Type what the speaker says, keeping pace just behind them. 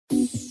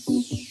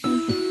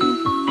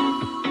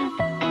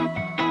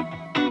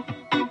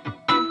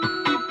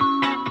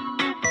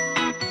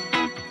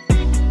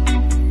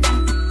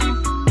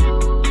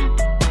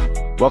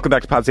Welcome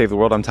back to Pod Save the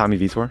World. I'm Tommy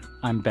Vitor.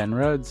 I'm Ben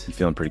Rhodes. You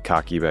feeling pretty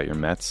cocky about your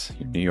Mets,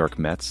 your New York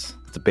Mets?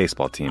 It's a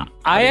baseball team.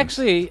 I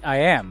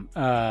am.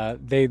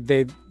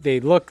 They're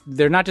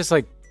not just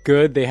like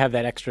good. They have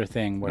that extra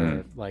thing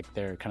where like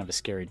they're kind of a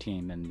scary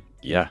team. And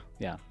yeah,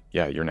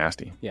 you're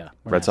nasty. Yeah,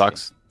 Red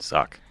Sox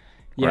suck.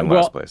 We're in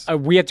well, last place.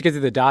 We have to get to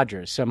the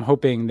Dodgers, so I'm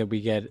hoping that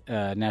we get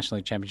a National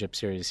League Championship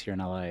Series here in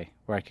LA,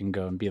 where I can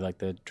go and be like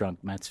the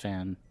drunk Mets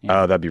fan.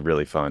 Oh, that'd be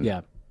really fun.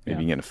 Yeah,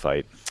 maybe you get in a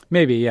fight.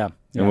 Maybe, yeah.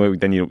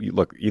 And then you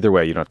look. Either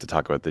way, you don't have to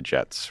talk about the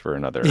Jets for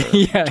another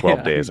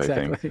 12 days.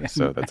 Exactly. I think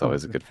so. That's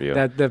always good for you.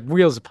 The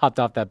wheels popped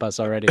off that bus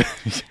already.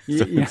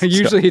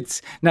 Usually,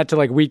 it's not till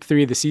like week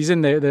 3 of the season.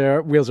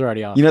 Their wheels are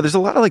already off. There's a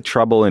lot of like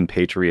trouble in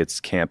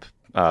Patriots camp.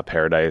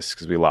 Paradise,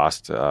 because we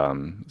lost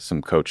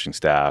some coaching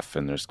staff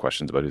and there's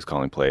questions about who's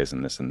calling plays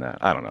and this and that.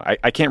 I don't know.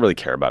 I can't really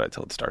care about it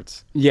till it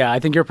starts. Yeah, I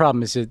think your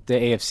problem is that the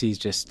AFC is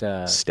just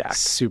stacked.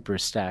 Super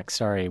stacked.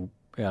 Sorry,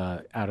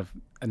 out of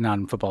a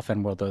non-football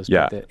fan world, those.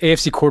 Yeah. But the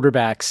AFC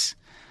quarterbacks,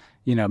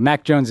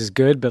 Mac Jones is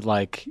good, but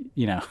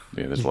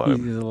there's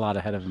a lot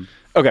ahead of him.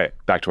 Okay,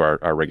 back to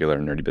our regular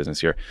nerdy business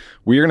here.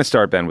 We are going to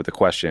start, Ben, with the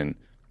question,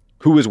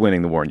 who is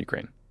winning the war in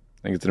Ukraine?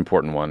 I think it's an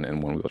important one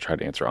and one we will try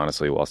to answer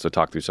honestly. We'll also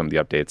talk through some of the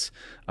updates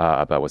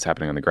about what's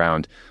happening on the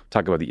ground. We'll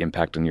talk about the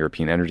impact on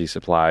European energy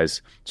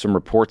supplies, some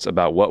reports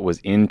about what was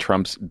in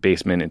Trump's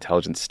basement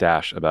intelligence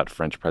stash about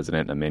French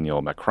President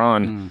Emmanuel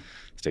Macron.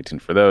 Stay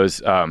tuned for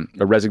those. A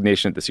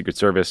resignation at the Secret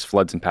Service,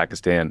 floods in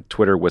Pakistan,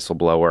 Twitter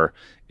whistleblower,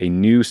 a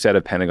new set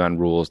of Pentagon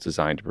rules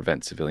designed to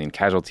prevent civilian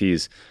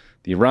casualties,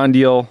 the Iran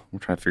deal. We're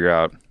trying to figure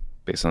out,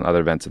 based on other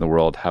events in the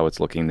world, how it's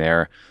looking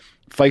there.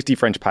 Feisty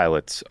French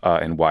pilots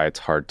and why it's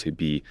hard to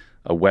be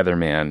a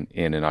weatherman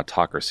in an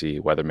autocracy,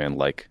 weatherman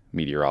like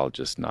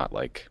meteorologist, not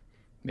like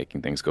making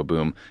things go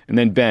boom. And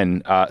then,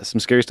 Ben, some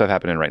scary stuff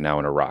happening right now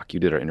in Iraq. You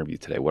did our interview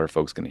today. What are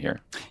folks going to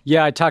hear?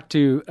 Yeah, I talked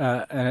to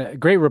a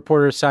great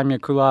reporter, Samia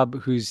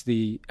Kulab, who's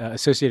the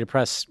Associated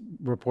Press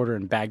reporter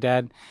in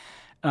Baghdad.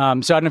 So I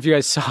don't know if you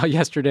guys saw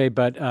yesterday,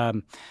 but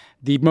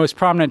the most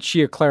prominent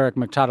Shia cleric,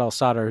 Muqtada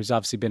al-Sadr, who's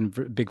obviously been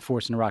a big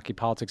force in Iraqi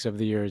politics over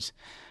the years,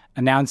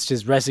 announced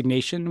his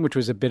resignation, which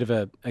was a bit of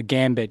a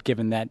gambit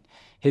given that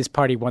his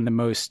party won the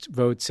most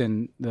votes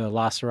in the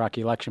last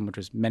Iraqi election, which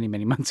was many,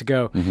 many months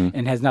ago,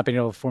 and has not been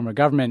able to form a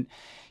government.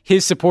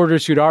 His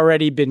supporters, who'd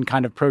already been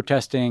kind of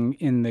protesting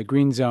in the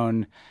green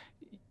zone,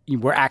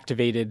 were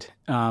activated.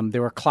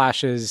 There were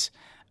clashes.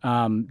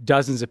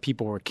 Dozens of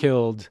people were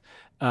killed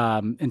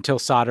until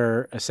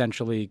Sadr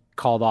essentially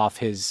called off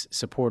his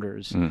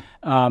supporters.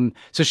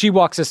 So she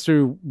walks us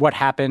through what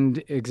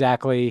happened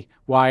exactly,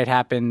 why it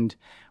happened,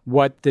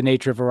 what the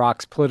nature of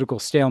Iraq's political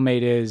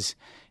stalemate is,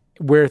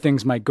 where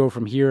things might go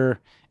from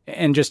here,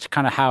 and just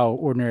kind of how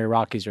ordinary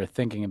Iraqis are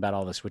thinking about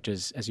all this, which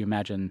is, as you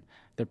imagine,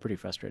 they're pretty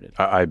frustrated.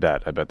 I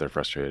bet they're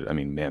frustrated. I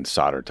mean, man,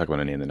 Sadr, talk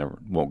about a name that never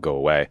won't go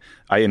away.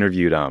 I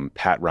interviewed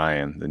Pat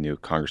Ryan, the new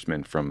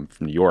congressman from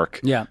New York,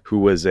 who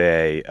was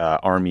a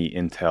Army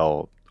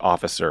intel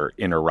officer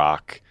in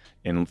Iraq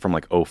from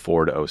like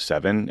 2004 to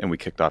 2007, and we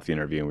kicked off the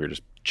interview and we were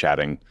just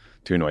chatting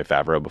to Hanoi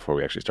Favreau before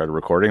we actually started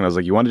recording. And I was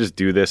like, you want to just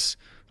do this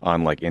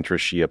on like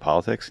intra-Shia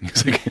politics? And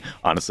he's like,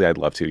 honestly, I'd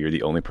love to. You're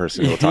the only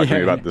person who will talk to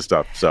me about this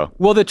stuff. So,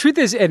 well, the truth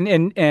is, and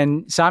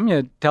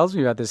Samia tells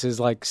me about this,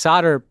 is like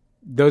Sadr,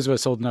 those of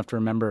us old enough to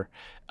remember,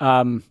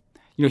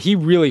 he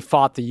really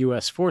fought the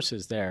U.S.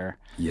 forces there.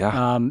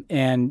 Yeah.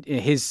 And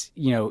his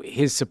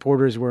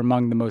supporters were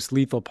among the most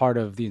lethal part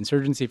of the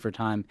insurgency for a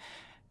time.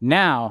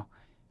 Now,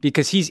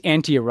 because he's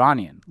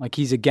anti-Iranian, like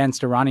he's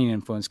against Iranian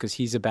influence because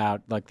he's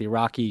about like the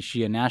Iraqi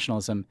Shia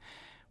nationalism.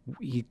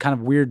 He kind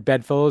of weird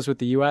bedfellows with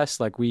the U.S.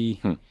 Like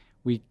we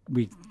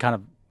kind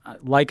of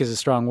like is a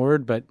strong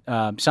word, but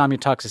Samia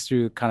talks us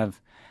through kind of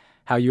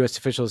how U.S.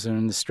 officials are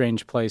in the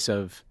strange place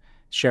of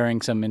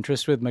sharing some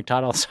interest with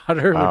Muqtada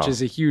al-Sadr, which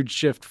is a huge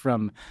shift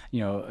from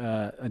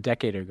a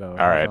decade ago.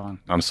 All right,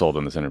 I'm sold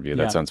on this interview.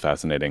 That sounds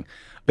fascinating.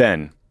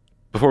 Ben,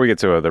 before we get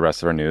to the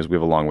rest of our news, we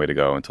have a long way to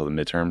go until the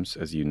midterms,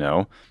 as you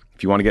know.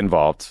 If you want to get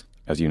involved,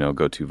 as you know,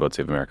 go to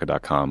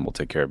votesaveamerica.com. We'll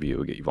take care of you.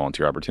 We'll get you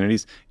volunteer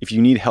opportunities. If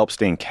you need help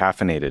staying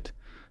caffeinated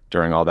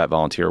during all that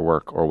volunteer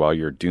work or while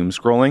you're doom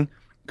scrolling,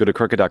 go to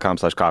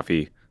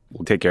crooked.com/coffee.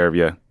 We'll take care of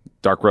you.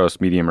 Dark roast,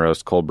 medium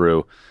roast, cold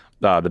brew.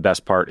 The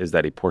best part is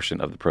that a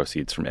portion of the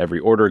proceeds from every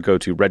order go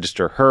to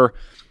Register Her,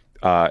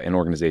 an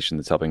organization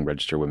that's helping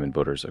register women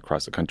voters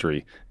across the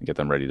country and get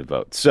them ready to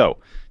vote. So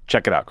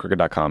check it out,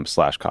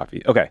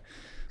 crooked.com/coffee. Okay.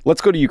 Let's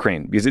go to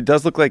Ukraine, because it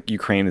does look like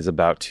Ukraine is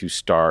about to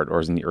start or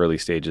is in the early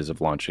stages of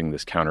launching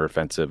this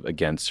counteroffensive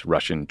against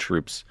Russian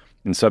troops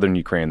in southern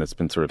Ukraine that's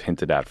been sort of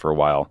hinted at for a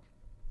while.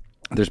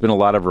 There's been a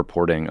lot of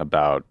reporting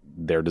about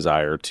their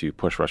desire to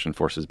push Russian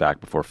forces back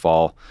before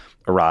fall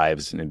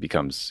arrives and it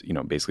becomes,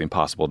 basically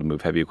impossible to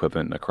move heavy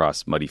equipment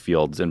across muddy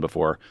fields and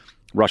before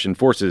Russian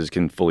forces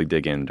can fully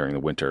dig in during the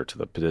winter to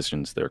the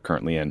positions they're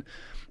currently in.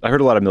 I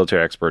heard a lot of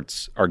military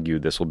experts argue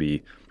this will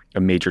be a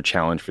major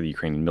challenge for the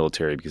Ukrainian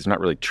military because they're not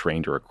really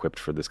trained or equipped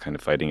for this kind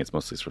of fighting. It's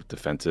mostly sort of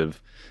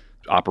defensive.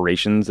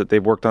 operations that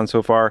they've worked on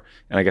so far.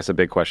 And I guess a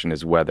big question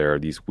is whether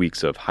these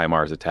weeks of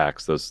HIMARS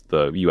attacks,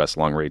 the U.S.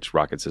 long-range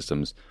rocket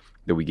systems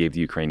that we gave the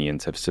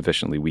Ukrainians, have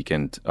sufficiently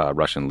weakened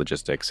Russian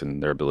logistics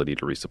and their ability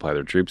to resupply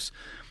their troops.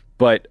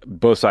 But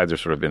both sides are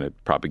sort of in a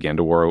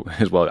propaganda war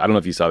as well. I don't know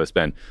if you saw this,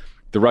 Ben.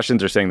 The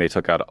Russians are saying they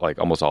took out like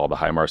almost all the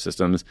HIMARS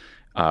systems,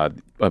 a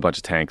bunch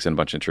of tanks and a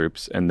bunch of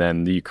troops. And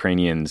then the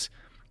Ukrainians,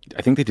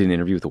 I think they did an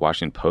interview with the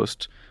Washington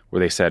Post where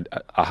they said,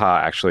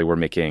 actually, we're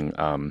making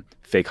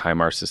fake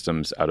HIMARS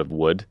systems out of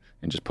wood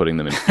and just putting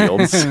them in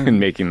fields and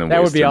making them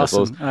that would be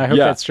awesome. missiles. I hope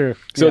that's true.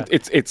 So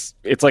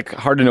it's like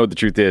hard to know what the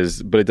truth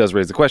is, but it does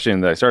raise the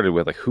question that I started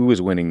with, like, who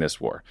is winning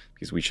this war?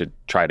 Because we should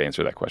try to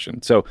answer that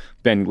question. So,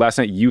 Ben, last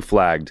night you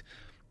flagged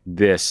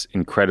this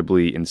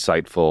incredibly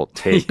insightful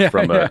take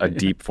from a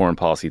deep foreign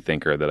policy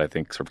thinker that I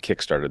think sort of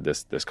kickstarted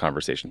this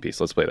conversation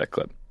piece. Let's play that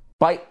clip.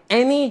 By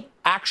any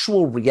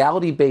actual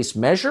reality-based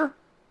measure,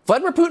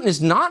 Vladimir Putin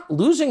is not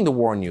losing the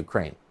war in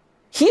Ukraine.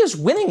 He is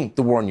winning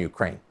the war in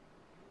Ukraine.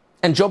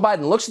 And Joe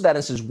Biden looks at that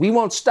and says, we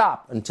won't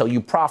stop until you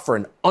proffer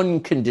an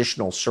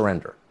unconditional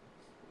surrender.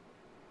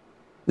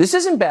 This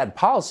isn't bad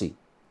policy.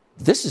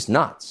 This is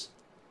nuts.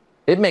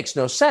 It makes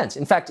no sense.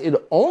 In fact, it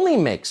only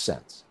makes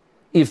sense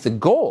if the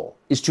goal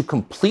is to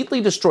completely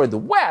destroy the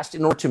West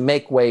in order to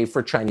make way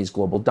for Chinese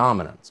global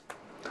dominance.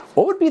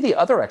 What would be the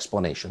other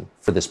explanation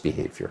for this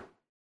behavior?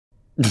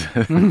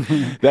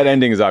 That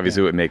ending is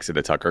obviously what makes it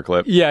a Tucker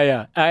clip.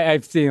 Yeah.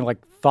 I've seen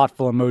like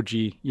thoughtful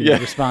emoji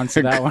response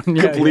to that one.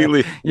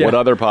 Completely. What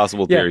other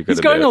possible theory could He's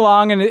have going been?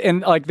 along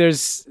and like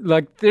there's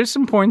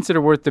some points that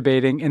are worth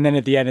debating, and then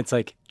at the end it's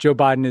like Joe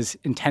Biden is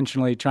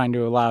intentionally trying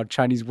to allow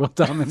Chinese world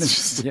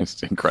dominance.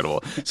 It's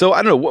incredible. So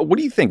I don't know. What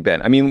do you think,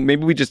 Ben? I mean,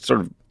 maybe we just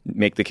sort of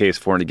make the case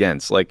for and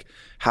against. Like,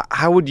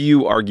 how would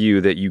you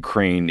argue that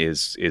Ukraine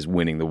is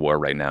winning the war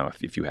right now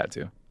if you had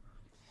to?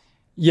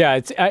 Yeah,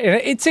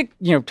 it's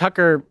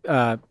Tucker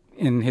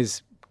in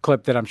his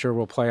clip that I'm sure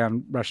we'll play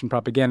on Russian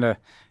propaganda.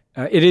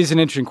 It is an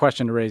interesting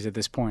question to raise at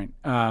this point.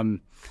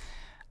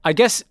 I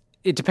guess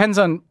it depends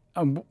on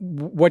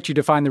what you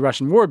define the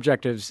Russian war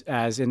objectives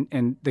as.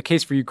 And the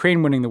case for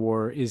Ukraine winning the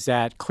war is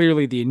that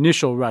clearly the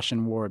initial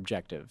Russian war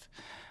objective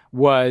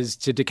was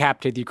to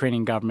decapitate the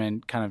Ukrainian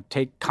government, kind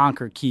of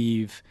conquer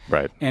Kyiv,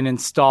 right, and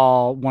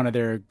install one of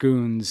their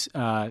goons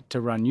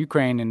to run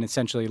Ukraine and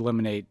essentially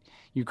eliminate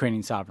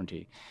Ukrainian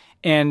sovereignty.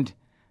 And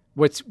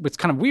what's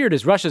kind of weird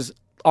is Russia's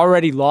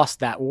already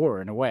lost that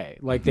war in a way.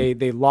 Like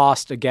they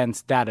lost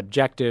against that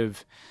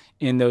objective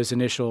in those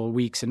initial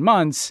weeks and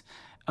months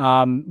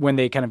when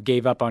they kind of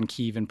gave up on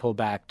Kyiv and pulled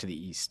back to the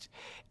east.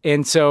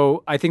 And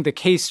so I think the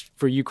case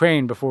for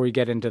Ukraine, before we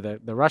get into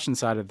the Russian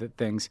side of the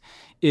things,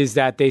 is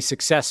that they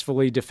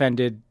successfully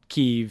defended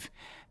Kyiv.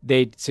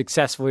 They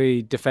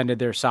successfully defended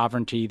their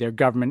sovereignty. Their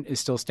government is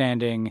still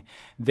standing.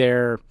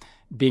 They're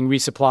being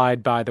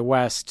resupplied by the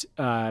West,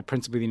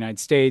 principally the United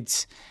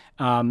States.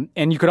 And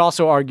you could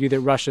also argue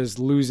that Russia's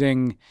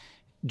losing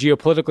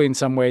geopolitically in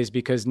some ways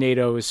because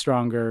NATO is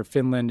stronger.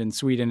 Finland and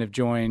Sweden have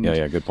joined.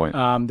 Yeah, good point.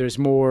 There's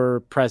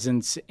more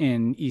presence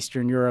in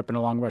Eastern Europe and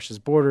along Russia's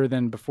border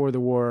than before the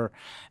war.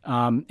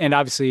 And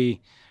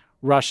obviously,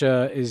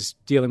 Russia is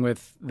dealing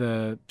with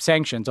the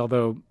sanctions,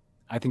 although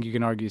I think you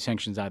can argue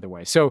sanctions either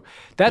way. So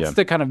that's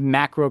the kind of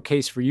macro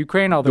case for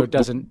Ukraine, although it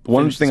doesn't.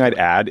 One thing I'd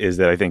add is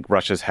that I think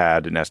Russia's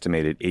had an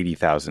estimated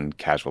 80,000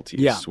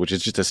 casualties, which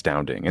is just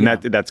astounding. And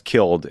that's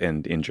killed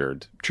and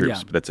injured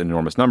troops, but that's an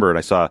enormous number. And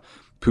I saw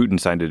Putin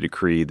signed a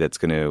decree that's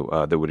going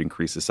to that would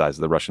increase the size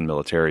of the Russian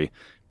military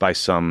by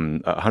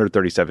some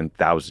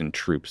 137,000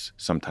 troops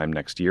sometime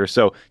next year.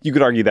 So you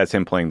could argue that's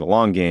him playing the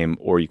long game,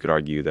 or you could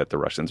argue that the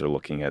Russians are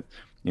looking at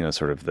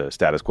sort of the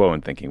status quo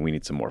and thinking we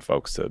need some more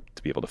folks to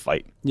be able to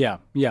fight. Yeah,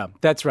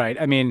 that's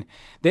right. I mean,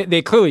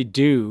 they clearly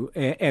do,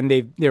 and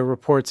there are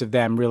reports of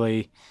them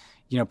really,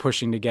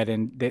 pushing to get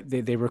in.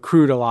 They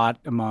recruit a lot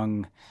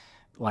among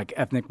like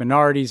ethnic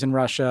minorities in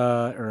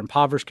Russia or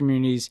impoverished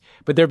communities,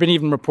 but there have been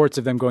even reports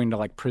of them going to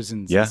like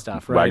prisons and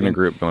stuff. Right? Wagner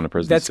Group going to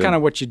prisons. That's kind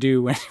of what you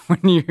do when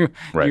you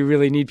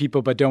really need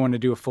people, but don't want to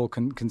do a full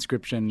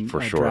conscription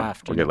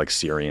draft. Or get like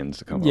Syrians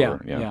to come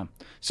over. Yeah.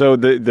 So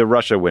the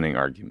Russia winning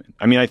argument.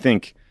 I mean, I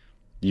think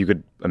you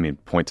could,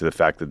 point to the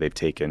fact that they've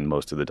taken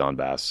most of the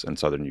Donbass and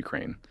southern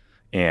Ukraine.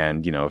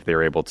 And, if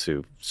they're able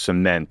to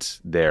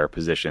cement their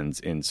positions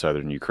in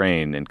southern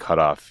Ukraine and cut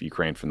off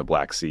Ukraine from the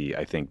Black Sea,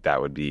 I think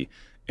that would be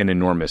an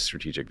enormous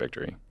strategic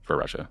victory for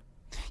Russia.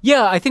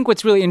 Yeah, I think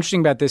what's really interesting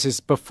about this is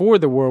before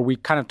the war, we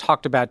kind of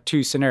talked about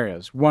two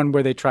scenarios. One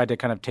where they tried to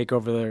kind of take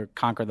over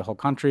conquer the whole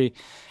country,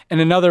 and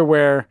another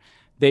where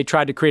they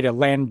tried to create a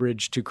land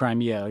bridge to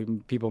Crimea.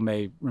 People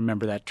may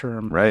remember that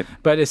term. Right.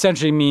 But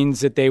essentially means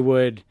that they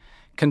would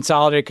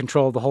consolidate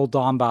control of the whole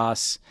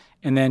Donbass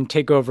and then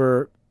take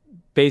over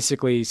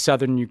basically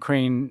southern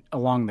Ukraine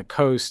along the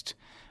coast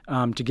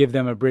to give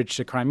them a bridge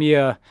to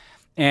Crimea.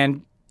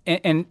 And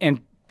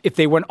if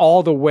they went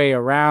all the way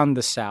around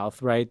the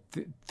south, right,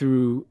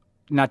 through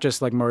not just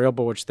like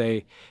Mariupol, which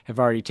they have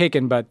already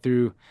taken, but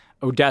through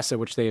Odessa,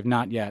 which they have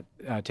not yet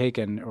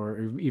taken or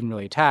even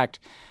really attacked,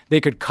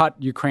 they could cut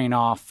Ukraine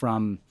off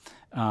from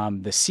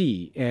the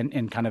sea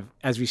and kind of,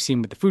 as we've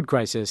seen with the food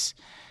crisis,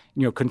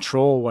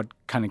 control what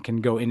kind of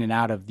can go in and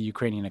out of the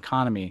Ukrainian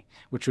economy,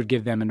 which would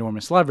give them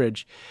enormous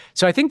leverage.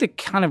 So I think the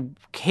kind of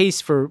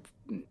case for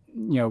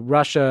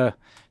Russia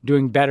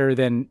doing better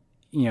than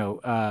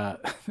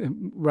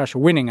Russia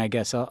winning, I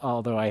guess,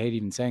 although I hate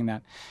even saying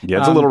that. Yeah,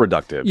 it's a little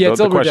reductive. Yeah,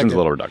 the question's a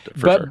little reductive,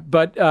 for sure.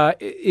 But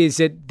is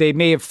it they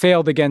may have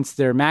failed against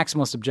their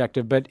maximalist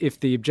objective, but if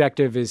the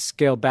objective is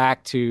scaled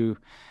back to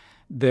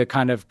the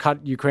kind of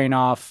cut Ukraine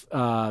off,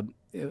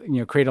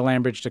 create a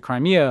land bridge to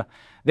Crimea,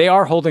 they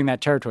are holding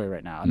that territory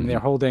right now. I mean, they're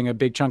holding a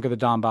big chunk of the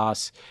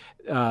Donbass,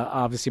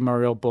 obviously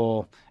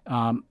Mariupol,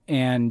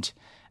 and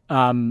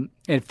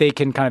if they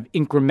can kind of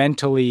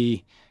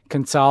incrementally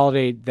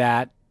consolidate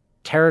that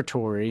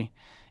territory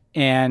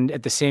and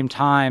at the same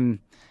time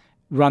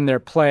run their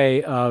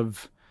play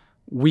of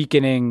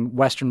weakening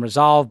Western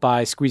resolve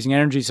by squeezing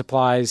energy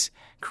supplies,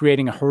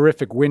 creating a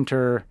horrific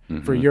winter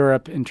for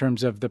Europe in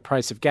terms of the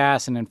price of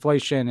gas and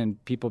inflation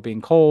and people being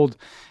cold,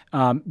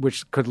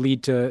 which could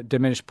lead to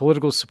diminished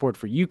political support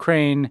for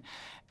Ukraine.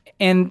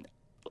 And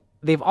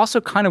they've also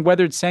kind of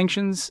weathered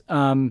sanctions.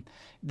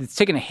 It's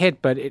taken a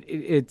hit, but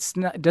it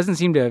doesn't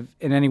seem to have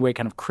in any way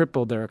kind of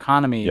crippled their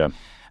economy. Yeah.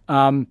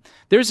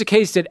 There's a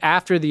case that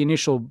after the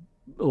initial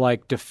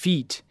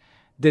defeat,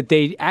 that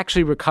they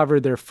actually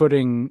recovered their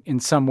footing in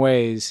some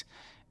ways,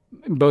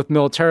 both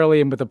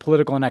militarily and with a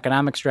political and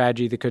economic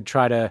strategy that could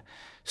try to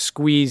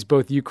squeeze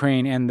both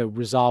Ukraine and the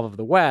resolve of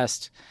the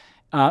West.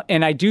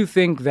 And I do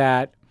think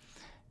that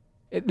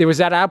there was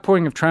that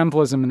outpouring of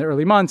triumphalism in the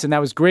early months, and that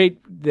was great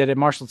that it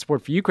marshaled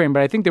support for Ukraine.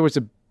 But I think there was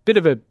a bit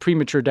of a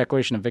premature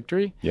declaration of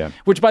victory,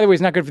 which, by the way,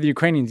 is not good for the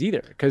Ukrainians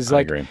either. Because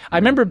I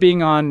remember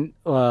being on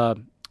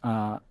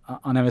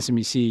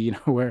MSNBC,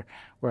 where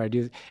I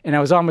do, and I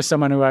was on with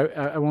someone who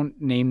I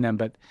won't name them,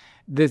 but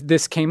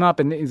this came up,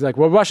 and he's like,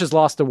 "Well, Russia's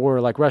lost the war.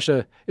 Like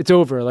Russia, it's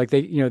over. Like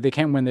they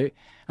can't win." I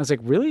was like,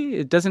 "Really?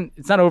 It doesn't.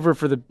 It's not over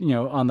for the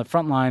on the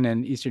front line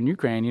in eastern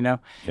Ukraine, Yeah.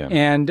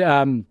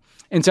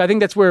 And so I think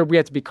that's where we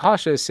have to be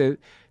cautious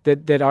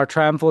that our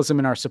triumphalism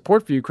and our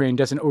support for Ukraine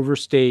doesn't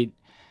overstate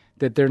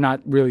that they're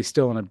not really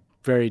still in a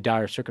very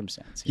dire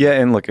circumstance. Yeah,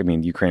 and look, I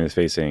mean, Ukraine is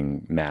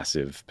facing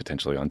massive,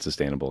 potentially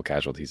unsustainable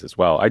casualties as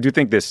well. I do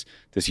think this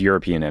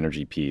European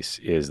energy piece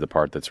is the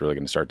part that's really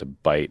going to start to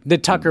bite.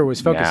 That Tucker was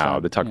focused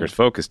on. The Tucker's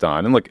focused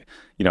on. And look,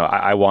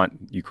 I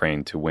want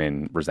Ukraine to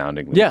win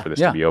resoundingly for this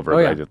to be over.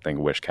 But I just think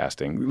wish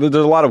casting. There's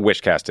a lot of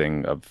wish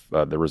casting of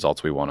the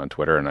results we want on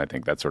Twitter, and I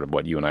think that's sort of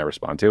what you and I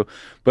respond to.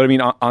 But I mean,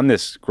 on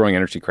this growing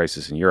energy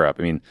crisis in Europe,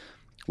 I mean,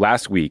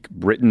 last week,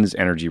 Britain's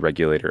energy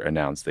regulator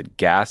announced that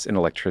gas and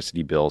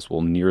electricity bills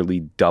will nearly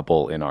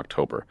double in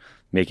October,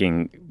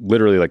 making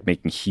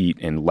heat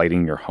and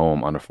lighting your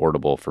home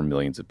unaffordable for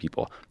millions of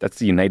people. That's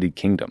the United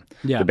Kingdom.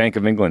 Yeah. The Bank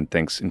of England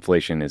thinks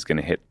inflation is going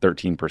to hit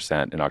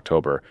 13% in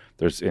October.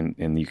 There's in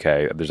the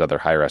UK, there's other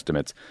higher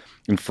estimates.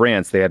 In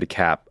France, they had to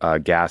cap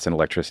gas and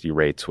electricity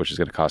rates, which is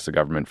going to cost the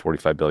government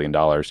 $45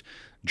 billion.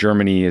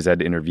 Germany has had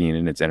to intervene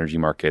in its energy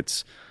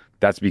markets.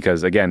 That's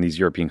because, again, these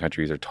European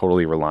countries are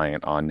totally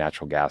reliant on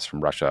natural gas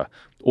from Russia.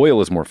 Oil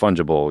is more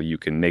fungible. You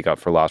can make up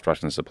for lost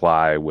Russian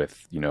supply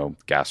with,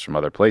 gas from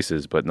other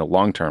places. But in the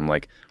long term,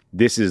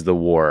 this is the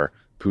war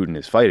Putin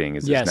is fighting,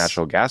 is this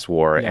natural gas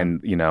war. Yeah.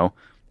 And,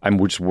 I'm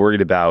just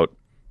worried about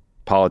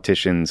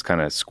politicians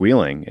kind of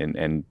squealing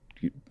and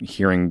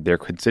hearing their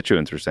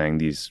constituents are saying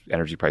these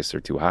energy prices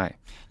are too high.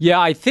 Yeah,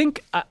 I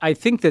think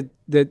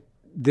that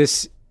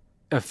this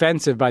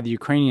offensive by the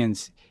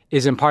Ukrainians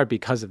is in part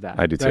because of that.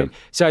 I do too. Right?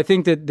 So I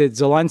think that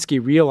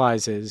Zelensky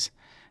realizes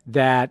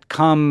that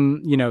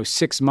come,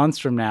 6 months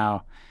from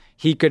now,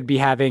 he could be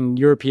having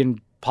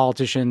European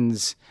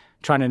politicians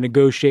trying to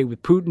negotiate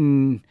with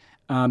Putin,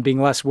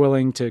 being less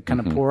willing to kind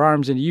of pour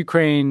arms into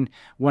Ukraine,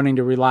 wanting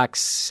to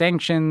relax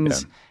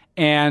sanctions.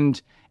 Yeah.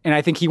 And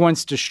I think he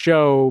wants to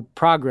show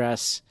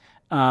progress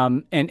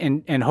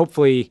and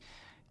hopefully,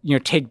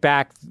 take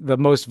back the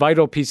most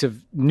vital piece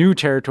of new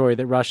territory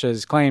that Russia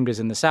has claimed is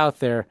in the south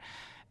there.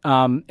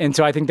 And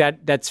so I think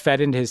that's fed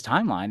into his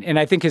timeline. And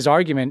I think his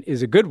argument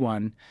is a good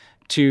one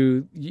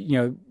to,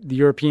 the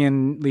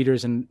European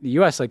leaders in the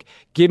U.S.,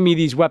 give me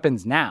these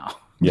weapons now.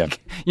 Yeah.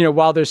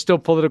 While there's still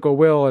political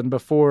will and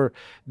before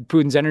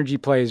Putin's energy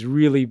plays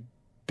really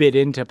bit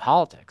into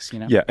politics,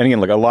 Yeah. And again,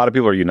 a lot of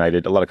people are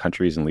united. A lot of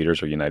countries and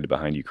leaders are united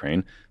behind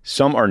Ukraine.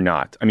 Some are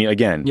not. I mean,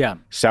 again,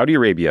 Saudi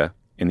Arabia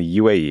and the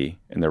UAE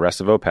and the rest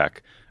of OPEC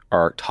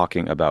are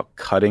talking about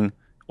cutting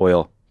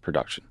oil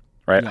production.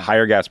 Right? Yeah.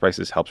 Higher gas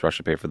prices helps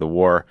Russia pay for the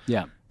war.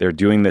 Yeah. They're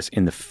doing this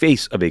in the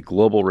face of a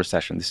global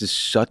recession. This is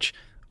such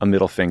a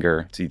middle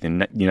finger to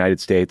the United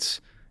States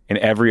and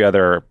every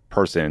other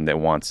person that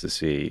wants to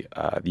see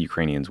the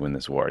Ukrainians win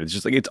this war. It's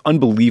just it's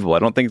unbelievable. I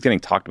don't think it's getting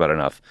talked about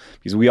enough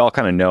because we all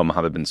kind of know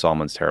Mohammed bin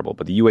Salman's terrible,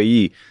 but the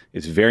UAE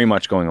is very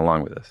much going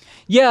along with this.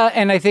 Yeah,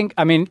 and I think,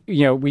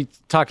 we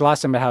talked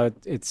last time about how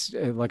it's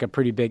like a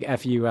pretty big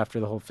FU after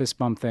the whole fist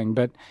bump thing,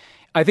 but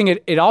I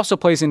think it also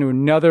plays into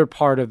another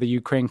part of the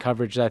Ukraine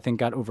coverage that I think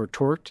got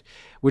over-torqued,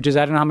 which is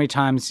I don't know how many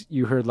times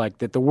you heard like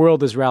that the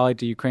world has rallied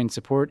to Ukraine's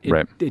support.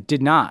 It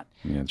did not.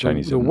 Yeah,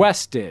 Chinese the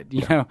West did.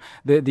 You know,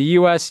 the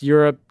U.S.,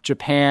 Europe,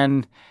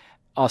 Japan,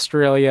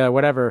 Australia,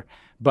 whatever.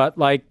 But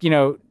like, you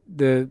know,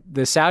 the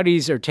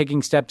Saudis are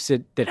taking steps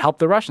that help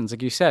the Russians,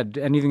 like you said.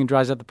 Anything that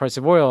drives up the price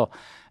of oil.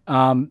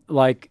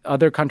 Like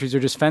other countries are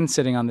just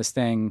fence-sitting on this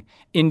thing.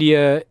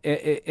 India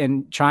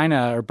and China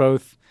are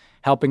both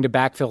helping to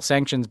backfill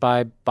sanctions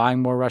by buying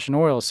more Russian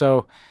oil.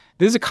 So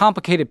this is a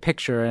complicated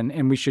picture,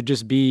 and we should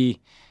just be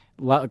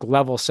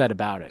level set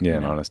about it. Yeah,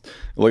 and honest.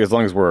 Look, as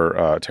long as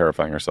we're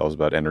terrifying ourselves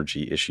about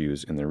energy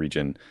issues in the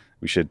region,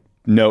 we should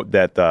note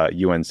that the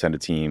UN sent a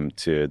team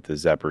to the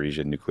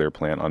Zaporizhzhia nuclear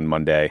plant on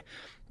Monday.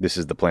 This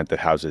is the plant that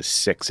houses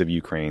 6 of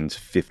Ukraine's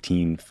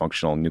 15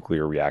 functional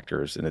nuclear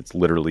reactors, and it's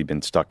literally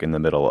been stuck in the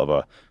middle of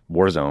a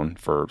war zone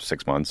for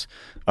 6 months.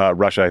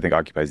 Russia, I think,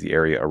 occupies the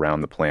area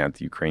around the plant.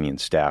 The Ukrainian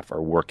staff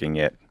are working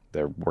it.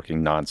 They're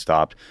working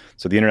nonstop.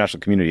 So the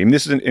international community, I mean,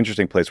 this is an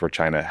interesting place where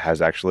China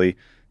has actually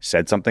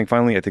said something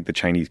finally. I think the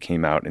Chinese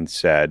came out and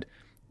said,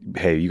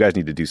 hey, you guys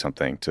need to do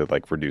something to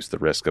like reduce the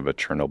risk of a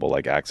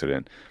Chernobyl-like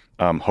accident.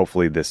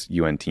 Hopefully this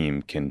UN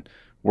team can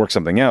work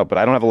something out, but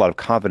I don't have a lot of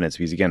confidence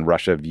because, again,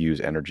 Russia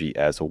views energy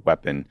as a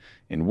weapon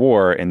in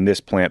war, and this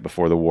plant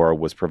before the war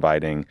was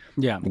providing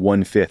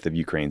 1/5 of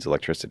Ukraine's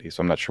electricity. So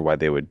I'm not sure why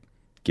they would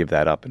give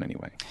that up in any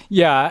way.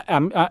 Yeah,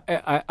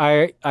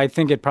 I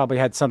think it probably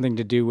had something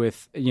to do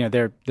with, you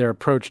know, their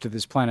approach to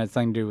this plant had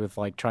something to do with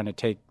like trying to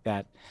take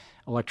that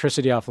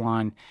electricity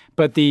offline.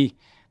 But the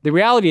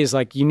reality is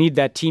like you need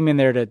that team in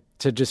there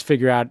to just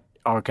figure out,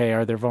 okay,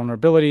 are there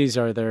vulnerabilities?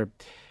 Are there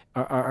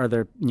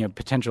you know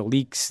potential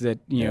leaks that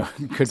you know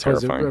could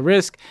pose a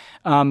risk?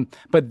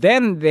 But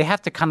then they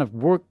have to kind of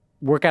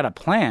work out a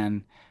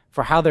plan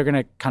for how they're going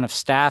to kind of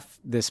staff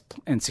this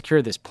and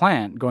secure this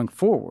plant going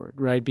forward,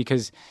 right?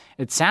 Because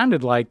it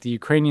sounded like the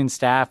Ukrainian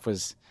staff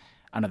was,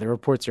 I don't know, the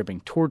reports are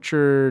being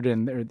tortured,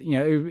 and you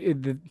know it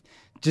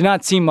did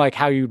not seem like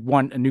how you'd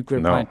want a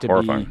nuclear plant to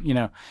horrifying. be, you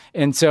know.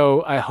 And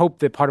so I hope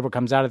that part of what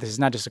comes out of this is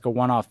not just like a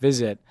one-off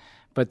visit,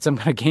 but some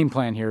kind of game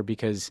plan here,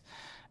 because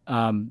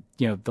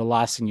you know, the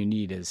last thing you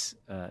need is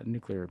a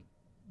nuclear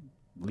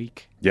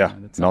leak. Yeah,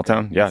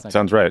 meltdown. Yeah,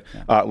 sounds right.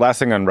 Yeah. Last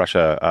thing on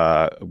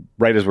Russia,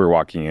 right as we were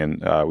walking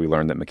in, we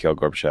learned that Mikhail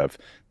Gorbachev,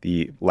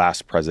 the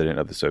last president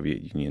of the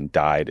Soviet Union,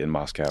 died in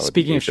Moscow at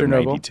the age of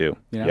 92.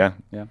 Yeah.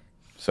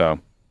 So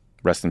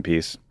rest in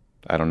peace.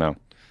 I don't know.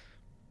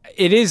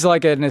 It is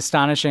like an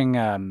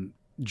astonishing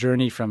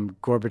journey from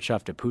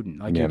Gorbachev to Putin.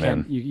 Like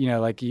you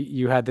know, like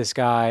you had this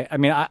guy. I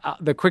mean,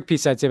 the quick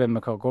piece I'd say about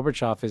Mikhail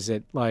Gorbachev is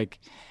that like,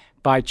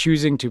 by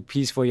choosing to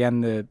peacefully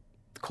end the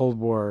Cold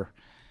War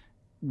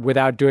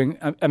without doing,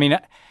 I mean,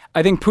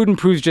 I think Putin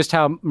proves just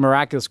how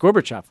miraculous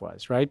Gorbachev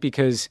was, right?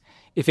 Because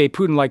if a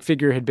Putin-like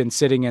figure had been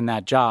sitting in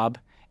that job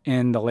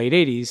in the late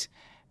 80s,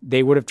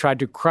 they would have tried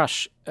to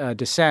crush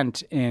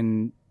dissent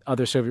in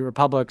other Soviet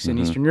republics in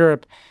Eastern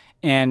Europe,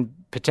 and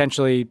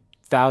potentially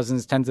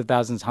thousands, tens of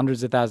thousands,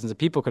 hundreds of thousands of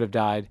people could have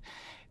died.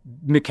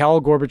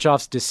 Mikhail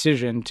Gorbachev's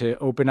decision to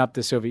open up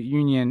the Soviet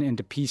Union and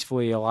to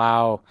peacefully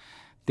allow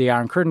the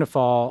Iron Curtain to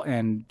fall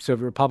and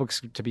Soviet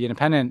republics to be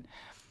independent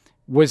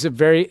was a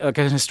very like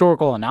a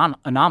historical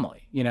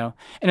anomaly, you know.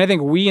 And I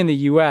think we in the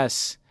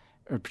U.S.,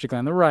 or particularly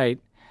on the right,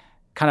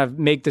 kind of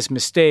make this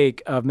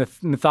mistake of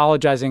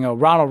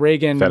mythologizing Ronald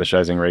Reagan.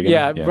 Fetishizing Reagan.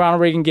 Yeah, Ronald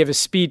Reagan gave a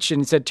speech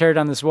and said, tear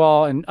down this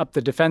wall and up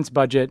the defense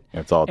budget.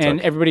 That's all it and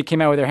took. Everybody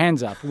came out with their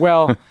hands up.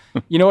 Well,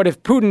 you know what?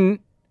 If Putin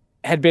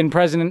had been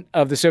president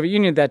of the Soviet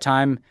Union at that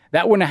time,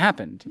 that wouldn't have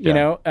happened, you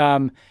know.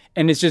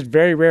 And it's just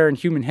very rare in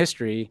human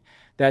history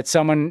that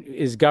someone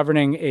is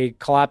governing a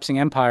collapsing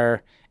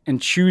empire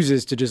and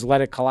chooses to just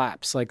let it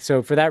collapse. Like,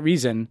 so for that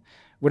reason,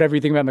 whatever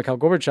you think about Mikhail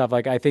Gorbachev,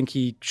 like, I think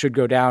he should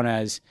go down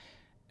as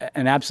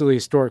an absolutely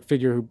historic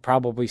figure who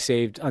probably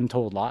saved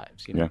untold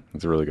lives. You know? Yeah,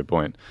 that's a really good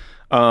point.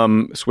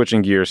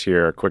 Switching gears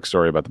here, a quick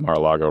story about the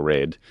Mar-a-Lago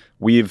raid.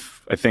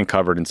 We've, I think,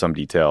 covered in some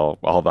detail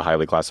all the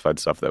highly classified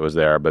stuff that was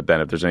there. But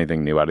Ben, if there's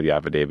anything new out of the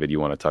affidavit you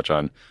want to touch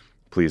on,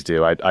 please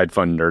do. I had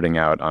fun nerding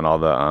out on all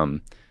the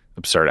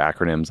absurd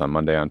acronyms on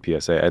Monday on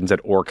PSA. I hadn't said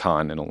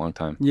ORCON in a long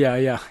time.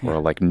 Yeah. Or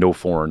like no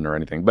foreign or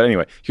anything. But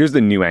anyway, here's the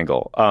new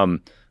angle.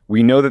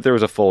 We know that there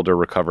was a folder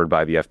recovered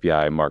by the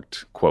FBI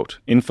marked, quote,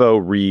 info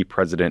re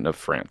president of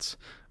France.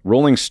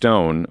 Rolling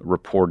Stone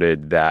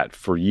reported that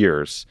for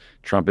years,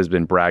 Trump has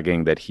been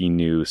bragging that he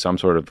knew some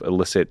sort of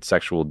illicit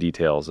sexual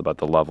details about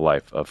the love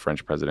life of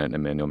French President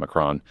Emmanuel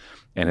Macron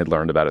and had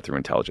learned about it through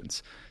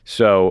intelligence.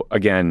 So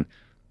again,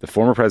 the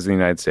former president of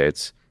the United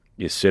States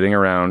is sitting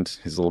around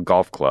his little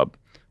golf club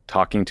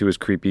talking to his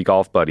creepy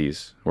golf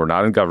buddies who are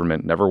not in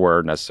government, never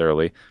were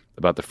necessarily,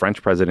 about the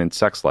French president's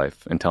sex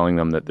life and telling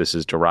them that this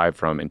is derived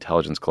from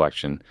intelligence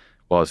collection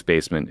while his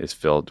basement is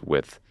filled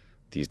with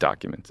these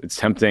documents. It's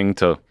tempting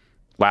to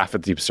laugh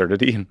at the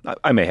absurdity.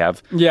 I may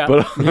have. Yeah.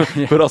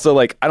 But also,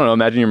 like, I don't know,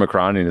 imagine you're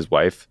Macron and his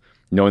wife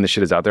knowing this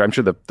shit is out there. I'm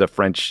sure the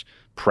French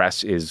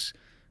press is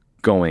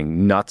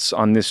going nuts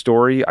on this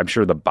story. I'm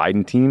sure the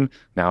Biden team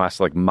now has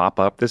to like mop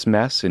up this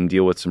mess and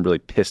deal with some really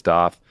pissed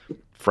off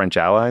French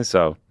allies.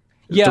 So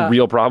it's a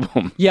real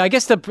problem. Yeah, I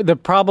guess the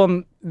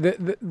problem,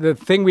 the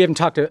thing we haven't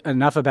talked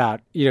enough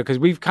about, because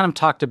we've kind of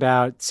talked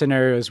about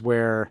scenarios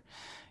where,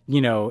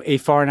 a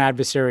foreign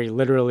adversary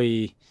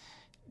literally,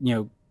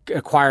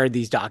 acquired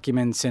these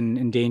documents and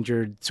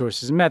endangered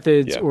sources and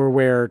methods, or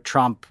where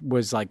Trump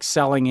was like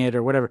selling it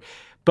or whatever.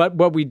 But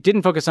what we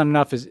didn't focus on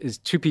enough is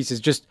two pieces,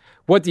 just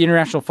what the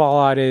international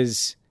fallout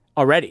is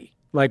already,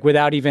 like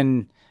without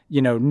even,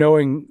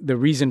 knowing the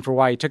reason for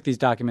why he took these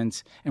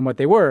documents and what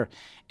they were.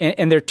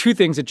 And there are two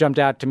things that jumped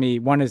out to me.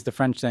 One is the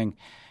French thing,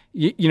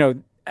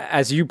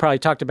 as you probably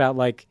talked about,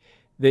 like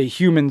the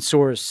human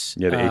source.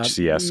 Yeah, the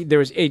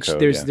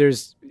HCS.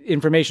 There's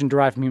information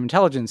derived from human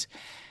intelligence.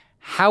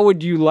 How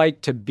would you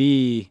like to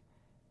be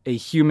a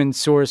human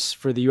source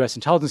for the U.S.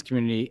 intelligence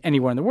community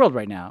anywhere in the world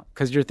right now?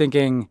 Because you're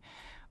thinking,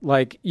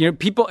 like,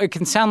 people, it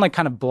can sound like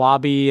kind of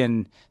blobby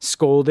and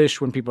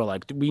scoldish when people are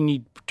like, we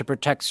need to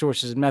protect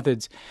sources and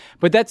methods.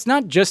 But that's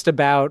not just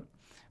about,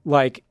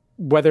 like,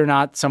 whether or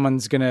not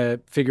someone's going to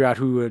figure out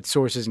who a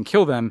source is and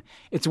kill them.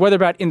 It's whether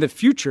about in the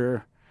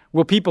future,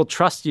 will people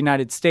trust the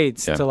United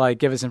States to, like,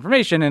 give us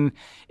information? And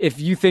if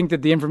you think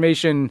that the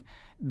information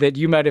that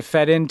you might have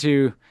fed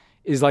into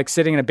is like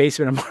sitting in a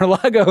basement of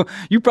Mar-a-Lago,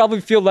 you probably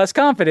feel less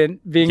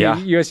confident being a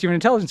U.S. human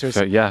intelligence source.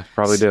 So,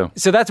 probably do.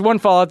 So that's one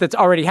fallout that's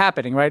already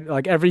happening, right?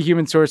 Like every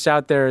human source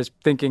out there is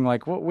thinking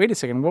like, well, wait a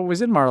second, what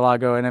was in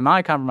Mar-a-Lago and am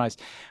I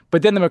compromised?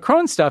 But then the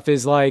Macron stuff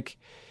is like,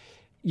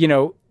 we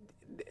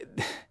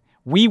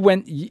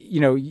went,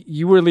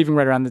 you were leaving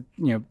right around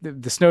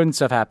the Snowden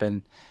stuff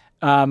happened.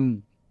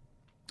 When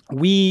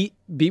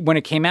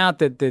it came out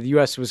that the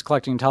U.S. was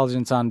collecting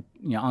intelligence on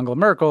Angela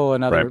Merkel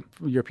and other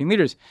European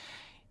leaders,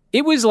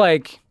 it was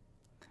like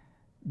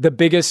the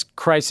biggest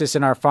crisis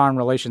in our foreign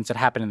relations that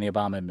happened in the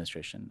Obama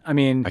administration. I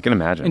mean, I can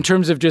imagine. In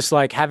terms of just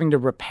like having to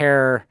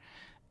repair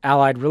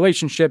allied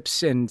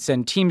relationships and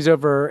send teams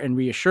over and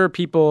reassure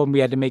people, and we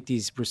had to make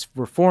these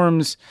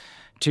reforms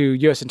to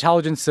U.S.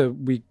 intelligence so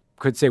we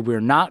could say we're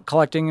not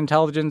collecting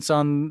intelligence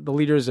on the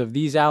leaders of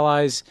these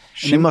allies.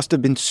 She must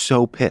have been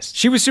so pissed.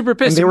 She was super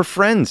pissed. And they were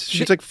friends.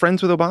 She's like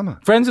friends with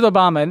Obama. Friends with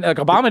Obama. And like,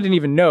 Obama didn't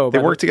even know. They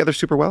worked together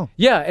super well.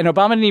 Yeah. And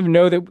Obama didn't even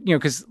know that,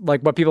 because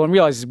like what people don't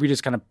realize is we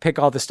just kind of pick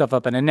all this stuff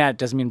up in a net.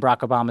 Doesn't mean Barack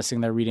Obama's sitting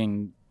there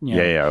reading,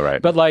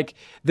 right. But like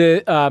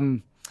the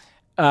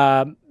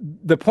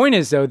point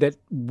is though that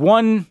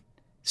one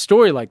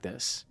story like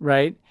this,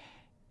 right?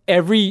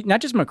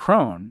 Not just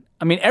Macron,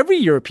 I mean, every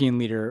European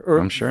leader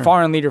or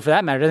foreign leader for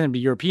that matter, doesn't have to be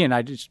European.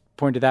 I just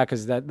point to that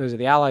because those are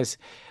the allies,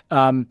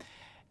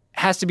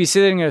 has to be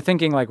sitting there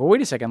thinking like, well,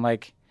 wait a second,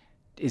 like,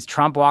 is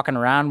Trump walking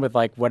around with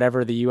like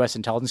whatever the U.S.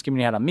 intelligence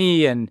community had on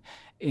me, and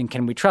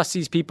can we trust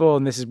these people?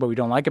 And this is what we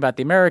don't like about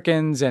the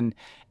Americans, and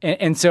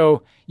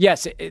so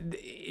yes,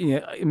 right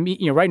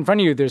in front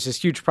of you, there's this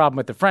huge problem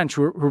with the French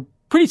who are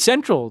pretty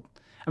central.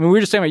 I mean, we were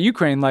just talking about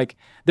Ukraine. Like,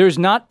 there's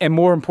not a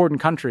more important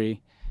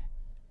country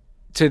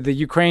to the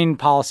Ukraine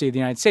policy of the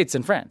United States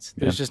than France.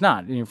 There's just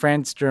not.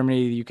 France,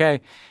 Germany, the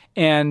UK.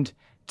 And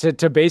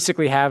to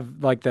basically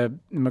have like the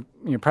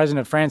president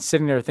of France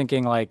sitting there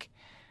thinking like,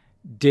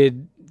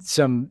 did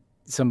some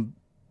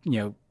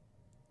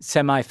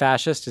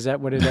semi-fascist, is that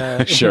what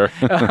it Sure.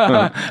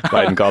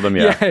 Biden called them,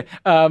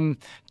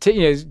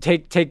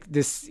 take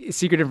this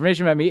secret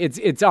information about me,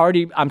 it's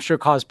already, I'm sure,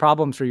 caused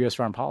problems for U.S.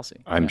 foreign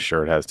policy. I'm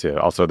sure it has too.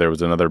 Also, there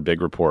was another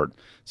big report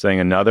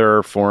saying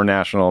another foreign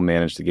national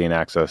managed to gain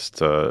access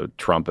to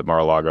Trump at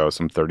Mar-a-Lago.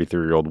 Some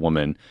 33-year-old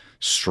woman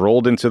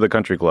strolled into the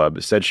country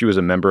club, said she was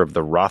a member of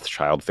the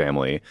Rothschild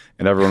family,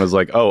 and everyone was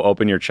like, oh,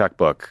 open your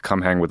checkbook,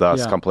 come hang with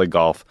us, come play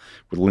golf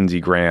with Lindsey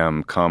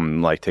Graham,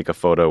 come like take a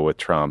photo with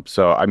Trump.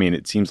 So, I mean,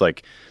 it seems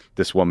like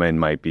this woman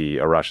might be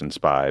a Russian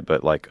spy,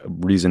 but like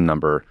reason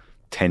number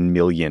 10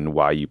 million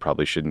why you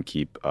probably shouldn't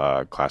keep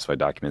classified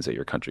documents at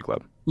your country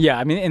club. Yeah,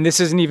 I mean, and this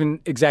isn't even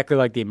exactly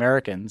like the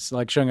Americans,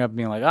 like showing up and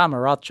being like, I'm a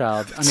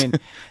Rothschild. I mean,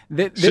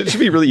 it should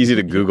be really easy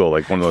to Google,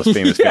 like one of those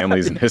famous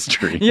families in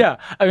history. Yeah,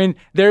 I mean,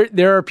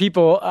 there are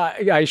people,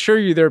 I assure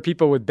you there are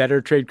people with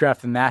better tradecraft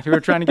than that who are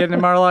trying to get into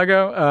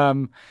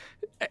Mar-a-Lago.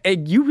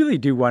 You really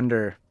do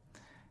wonder,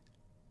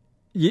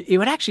 it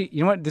would actually,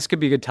 you know what, this could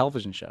be a good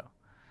television show.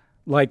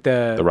 Like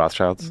the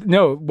Rothschilds?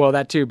 No, well,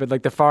 that too, but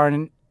like the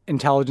foreign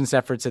intelligence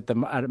efforts at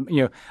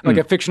the, like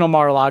a fictional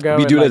Mar-a-Lago.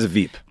 We do it as a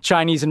Veep.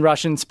 Chinese and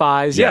Russian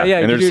spies. Yeah.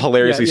 And they're just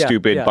hilariously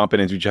stupid,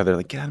 bumping into each other,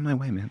 like, get out of my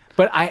way, man.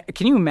 But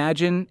can you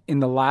imagine in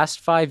the last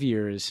 5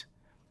 years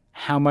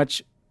how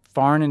much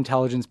foreign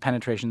intelligence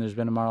penetration there's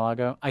been in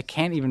Mar-a-Lago? I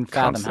can't even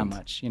fathom how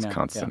much. It's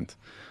constant.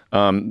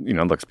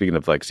 Look, speaking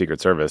of like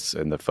Secret Service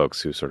and the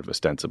folks who sort of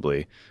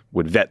ostensibly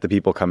would vet the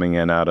people coming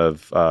in out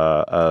of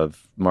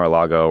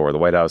Mar-a-Lago or the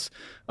White House,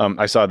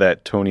 I saw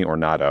that Tony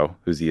Ornato,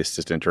 who's the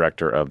assistant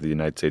director of the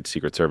United States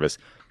Secret Service,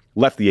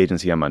 left the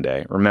agency on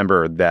Monday.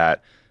 Remember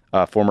that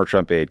Former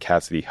Trump aide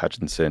Cassidy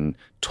Hutchinson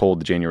told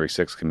the January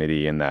 6th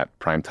committee in that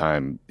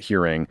primetime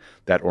hearing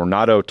that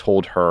Ornato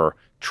told her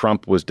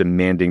Trump was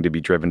demanding to be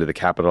driven to the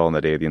Capitol on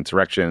the day of the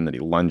insurrection, that he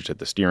lunged at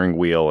the steering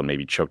wheel and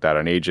maybe choked out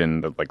an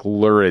agent, the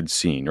lurid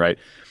scene, right?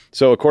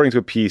 So according to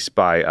a piece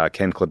by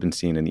Ken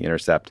Klippenstein in The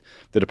Intercept,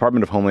 the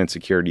Department of Homeland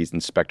Security's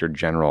Inspector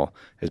General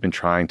has been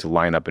trying to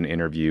line up an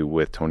interview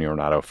with Tony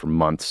Ornato for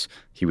months.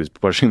 He was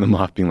pushing them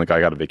off, being like, I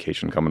got a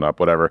vacation coming up,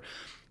 whatever.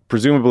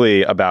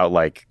 Presumably about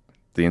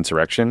the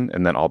insurrection,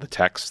 and then all the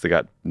texts that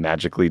got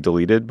magically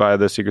deleted by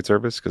the Secret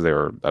Service because they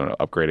were,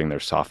 upgrading their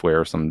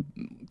software or some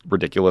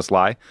ridiculous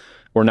lie.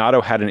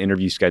 Ornato had an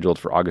interview scheduled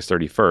for August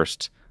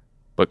 31st,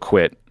 but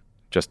quit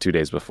just 2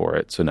 days before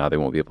it. So now they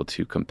won't be able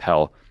to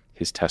compel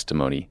his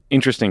testimony.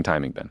 Interesting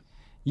timing, Ben.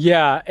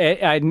 Yeah,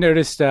 I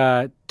noticed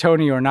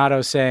Tony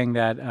Ornato saying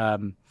that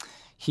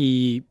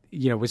he,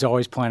 was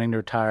always planning to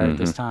retire at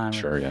this time.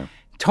 Sure, yeah.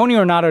 Tony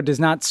Ornato does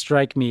not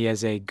strike me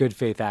as a good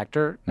faith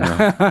actor.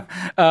 No.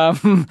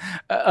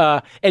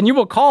 And you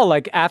will recall,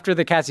 after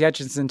the Cassie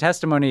Hutchinson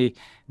testimony,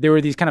 there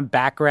were these kind of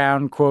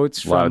background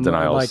quotes from a lot of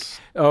denials.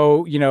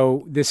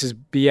 This is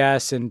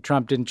BS and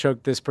Trump didn't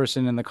choke this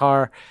person in the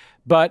car.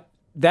 But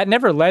that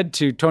never led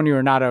to Tony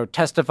Ornato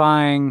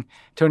testifying,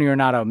 Tony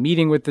Ornato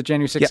meeting with the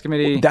January 6th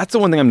committee. That's the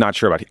one thing I'm not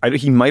sure about.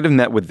 He might have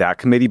met with that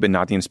committee, but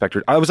not the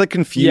inspector. I was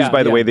confused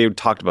by the way they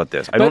talked about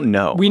this. I don't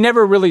know. We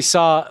never really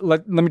saw,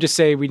 let me just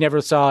say, we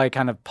never saw a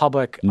kind of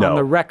public, on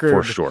the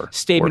record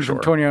statement from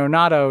Tony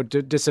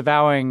Ornato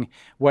disavowing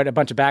what a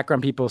bunch of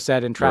background people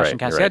said and trashing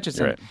Cassie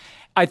Hutchinson. Right.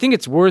 I think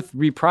it's worth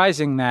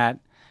reprising that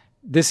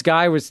this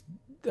guy was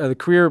the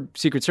career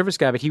Secret Service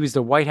guy, but he was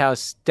the White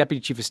House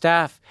Deputy Chief of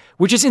Staff,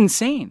 which is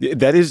insane.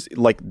 That is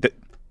the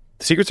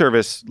Secret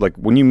Service,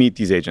 when you meet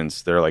these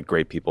agents, they're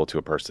great people to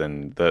a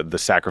person. The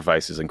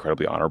sacrifice is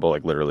incredibly honorable,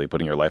 literally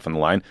putting your life on the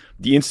line.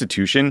 The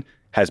institution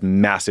has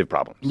massive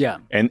problems. Yeah.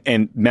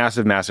 And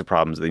massive, massive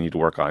problems that they need to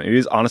work on. It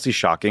is honestly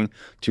shocking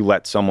to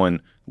let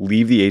someone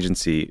leave the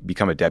agency,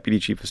 become a Deputy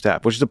Chief of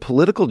Staff, which is a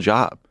political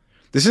job.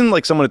 This isn't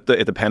like someone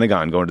at the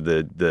Pentagon going to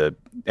the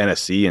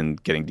NSC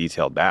and getting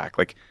detailed back.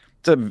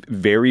 It's a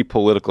very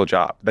political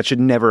job. That should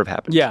never have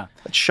happened. Yeah.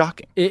 That's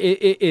shocking.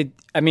 It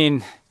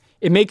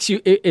makes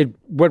you,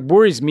 what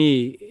worries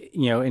me,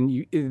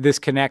 and this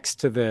connects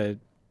to the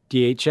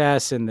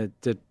DHS and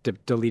the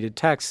deleted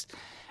text.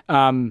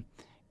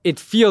 It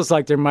feels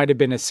like there might have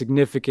been a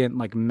significant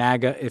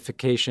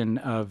MAGA-ification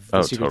of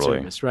the Secret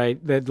Service,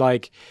 right?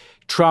 That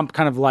Trump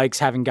kind of likes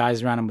having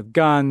guys around him with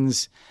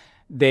guns.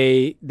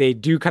 They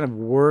do kind of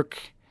work,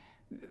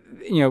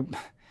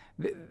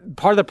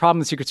 part of the problem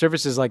with the Secret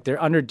Service is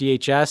they're under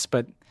DHS,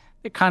 but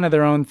they're kind of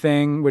their own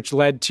thing, which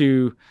led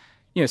to,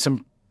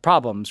 some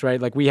problems,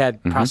 right? We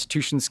had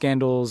prostitution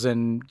scandals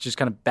and just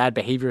kind of bad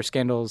behavior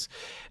scandals.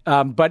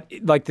 But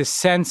the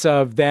sense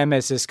of them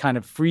as this kind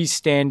of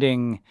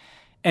freestanding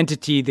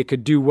entity that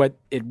could do what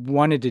it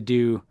wanted to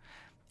do,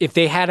 if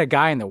they had a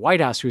guy in the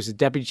White House who was a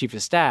Deputy Chief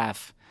of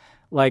Staff,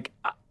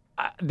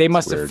 they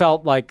must have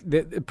felt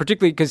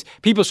particularly because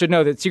people should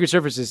know that Secret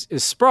Service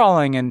is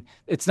sprawling and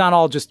it's not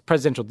all just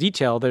presidential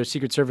detail. There's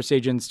Secret Service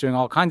agents doing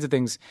all kinds of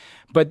things.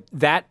 But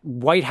that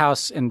White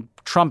House and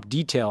Trump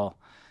detail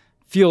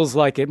feels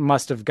like it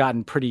must have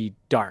gotten pretty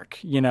dark,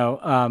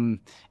 and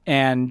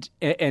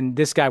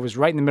this guy was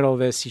right in the middle of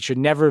this. He should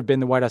never have been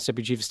the White House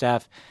Deputy Chief of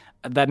Staff.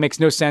 That makes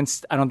no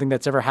sense. I don't think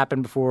that's ever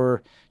happened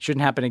before.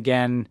 Shouldn't happen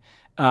again.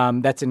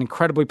 That's an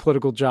incredibly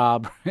political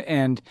job,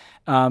 and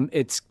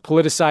it's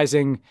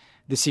politicizing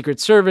the Secret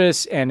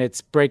Service, and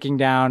it's breaking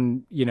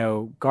down,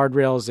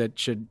 guardrails that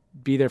should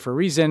be there for a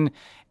reason,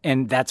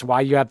 and that's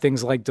why you have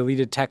things like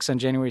deleted text on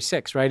January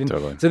 6th, right? And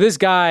totally. So this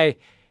guy,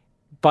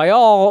 by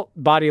all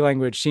body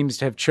language, seems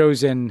to have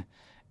chosen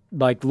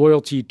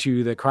loyalty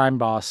to the crime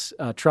boss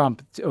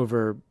Trump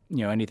over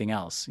anything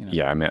else.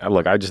 Yeah,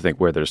 I just think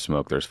where there's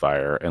smoke, there's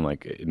fire.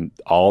 And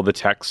all the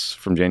texts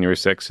from January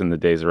 6th and the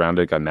days around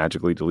it got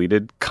magically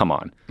deleted. Come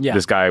on. Yeah.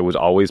 This guy was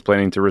always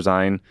planning to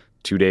resign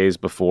 2 days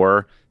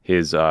before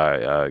his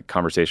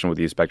conversation with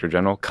the Inspector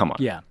General. Come on.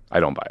 Yeah. I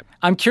don't buy it.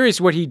 I'm curious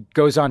what he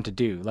goes on to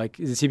do.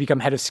 Does he become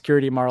head of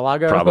security at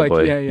Mar-a-Lago?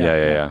 Probably.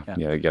 Yeah,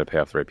 you got to pay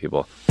off the right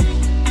people.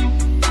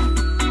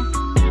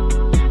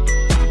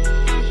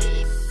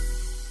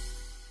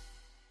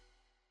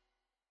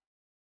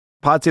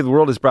 Pod Save the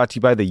World is brought to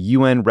you by the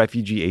UN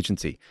Refugee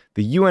Agency.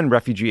 The UN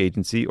Refugee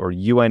Agency, or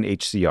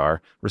UNHCR,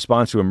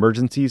 responds to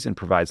emergencies and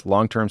provides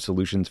long-term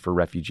solutions for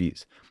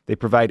refugees. They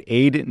provide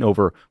aid in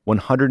over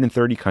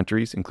 130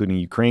 countries, including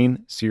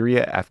Ukraine,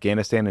 Syria,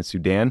 Afghanistan, and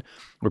Sudan,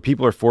 where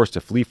people are forced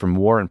to flee from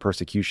war and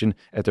persecution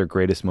at their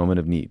greatest moment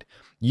of need.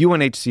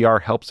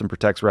 UNHCR helps and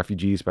protects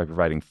refugees by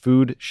providing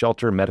food,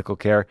 shelter, medical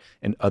care,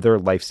 and other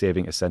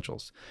life-saving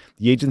essentials.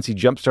 The agency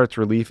jumpstarts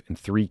relief in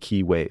 3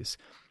 key ways.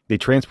 They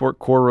transport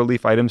core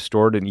relief items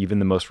stored in even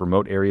the most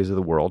remote areas of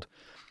the world.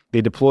 They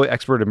deploy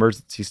expert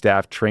emergency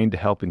staff trained to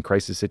help in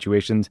crisis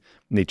situations,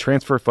 and they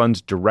transfer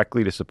funds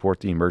directly to support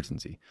the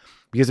emergency.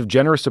 Because of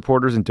generous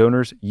supporters and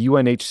donors,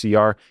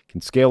 UNHCR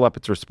can scale up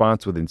its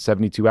response within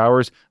 72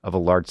 hours of a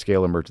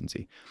large-scale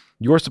emergency.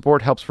 Your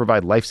support helps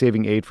provide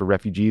life-saving aid for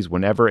refugees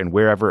whenever and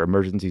wherever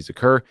emergencies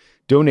occur.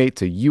 Donate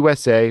to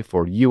USA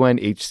for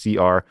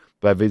UNHCR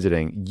by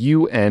visiting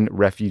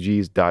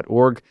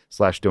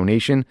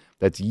unrefugees.org/donation.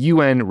 That's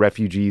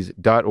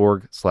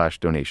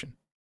unrefugees.org/donation.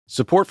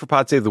 Support for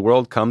Pod Save the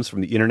World comes from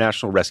the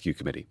International Rescue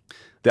Committee.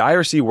 The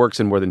IRC works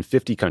in more than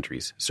 50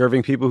 countries,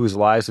 serving people whose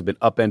lives have been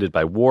upended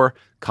by war,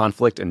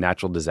 conflict, and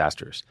natural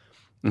disasters.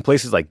 In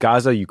places like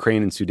Gaza,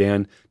 Ukraine, and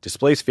Sudan,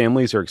 displaced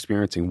families are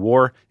experiencing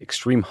war,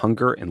 extreme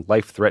hunger, and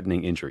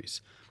life-threatening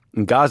injuries.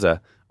 In Gaza,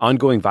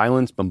 ongoing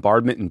violence,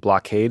 bombardment, and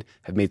blockade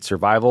have made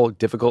survival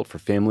difficult for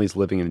families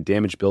living in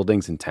damaged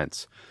buildings and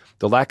tents.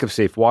 The lack of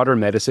safe water,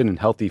 medicine, and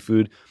healthy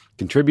food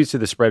contributes to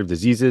the spread of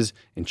diseases,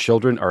 and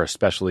children are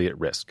especially at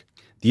risk.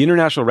 The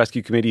International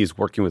Rescue Committee is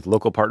working with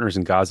local partners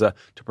in Gaza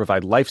to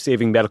provide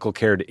life-saving medical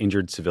care to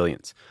injured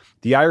civilians.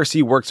 The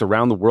IRC works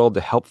around the world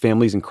to help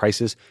families in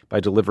crisis by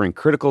delivering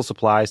critical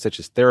supplies such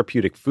as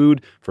therapeutic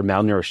food for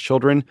malnourished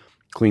children,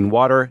 clean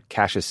water,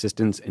 cash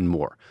assistance, and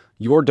more.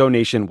 Your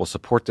donation will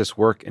support this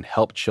work and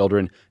help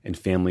children and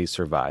families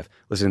survive.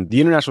 Listen,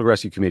 the International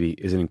Rescue Committee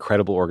is an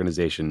incredible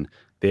organization.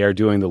 They are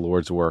doing the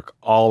Lord's work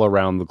all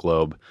around the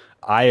globe.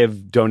 I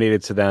have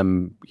donated to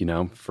them,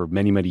 for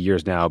many, many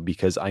years now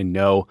because I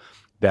know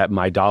that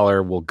my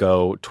dollar will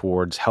go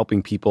towards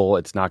helping people.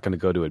 It's not going to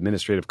go to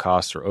administrative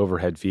costs or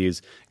overhead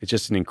fees. It's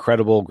just an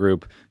incredible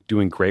group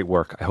doing great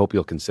work. I hope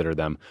you'll consider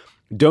them.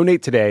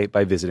 Donate today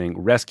by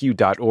visiting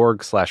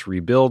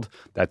rescue.org/rebuild.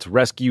 That's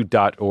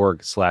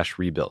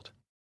rescue.org/rebuild.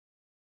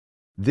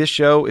 This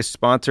show is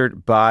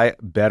sponsored by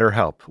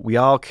BetterHelp. We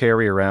all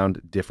carry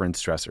around different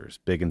stressors,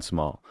 big and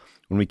small.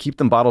 When we keep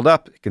them bottled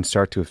up, it can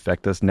start to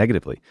affect us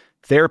negatively.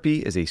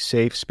 Therapy is a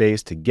safe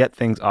space to get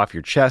things off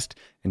your chest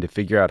and to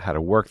figure out how to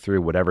work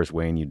through whatever's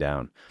weighing you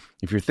down.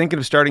 If you're thinking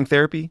of starting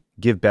therapy,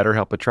 give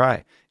BetterHelp a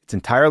try. It's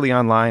entirely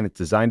online. It's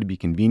designed to be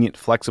convenient,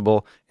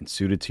 flexible, and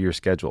suited to your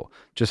schedule.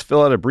 Just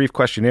fill out a brief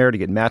questionnaire to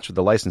get matched with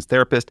a licensed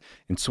therapist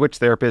and switch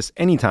therapists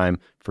anytime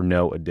for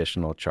no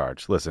additional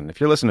charge. Listen,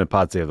 if you're listening to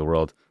Pod Save the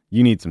World,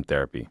 you need some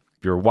therapy.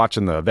 If you're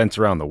watching the events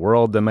around the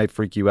world that might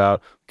freak you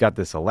out, got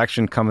this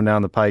election coming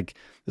down the pike,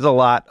 there's a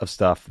lot of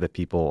stuff that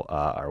people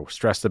are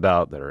stressed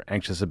about, that are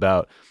anxious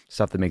about,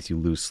 stuff that makes you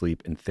lose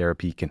sleep, and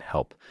therapy can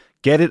help.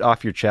 Get it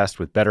off your chest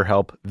with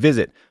BetterHelp.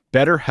 Visit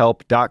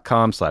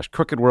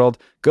BetterHelp.com/crookedworld.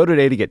 Go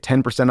today to get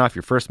 10% off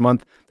your first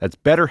month. That's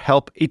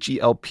BetterHelp,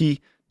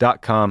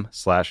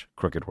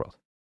 HELP.com/crookedworld.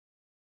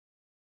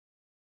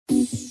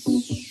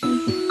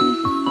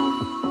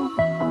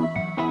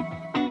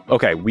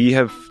 Okay, we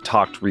have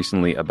talked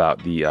recently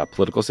about the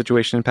political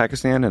situation in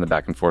Pakistan and the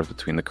back and forth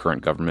between the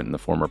current government and the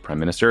former prime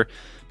minister.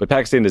 But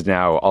Pakistan is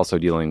now also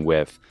dealing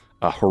with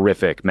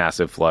horrific,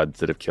 massive floods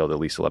that have killed at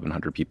least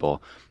 1,100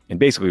 people and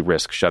basically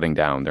risk shutting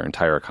down their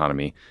entire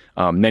economy.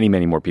 Many,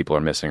 many more people are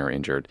missing or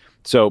injured.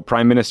 So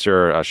Prime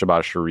Minister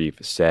Shehbaz Sharif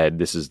said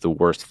this is the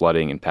worst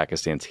flooding in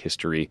Pakistan's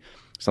history.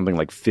 Something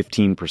like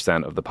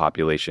 15% of the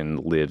population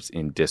lives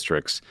in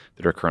districts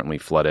that are currently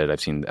flooded.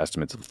 I've seen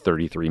estimates of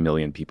 33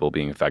 million people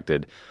being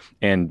affected.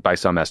 And by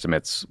some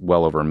estimates,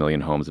 well over 1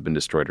 million homes have been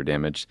destroyed or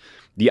damaged.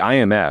 The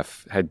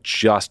IMF had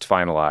just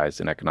finalized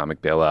an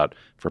economic bailout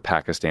for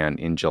Pakistan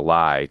in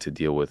July to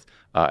deal with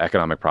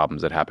economic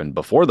problems that happened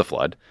before the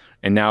flood.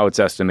 And now it's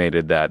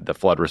estimated that the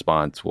flood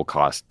response will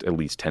cost at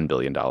least $10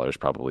 billion,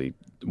 probably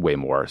way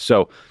more.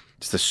 So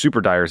it's a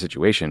super dire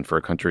situation for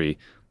a country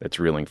that's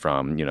reeling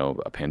from,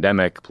 a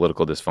pandemic,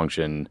 political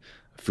dysfunction,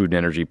 food and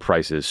energy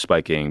prices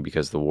spiking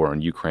because of the war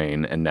in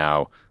Ukraine, and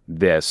now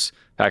this.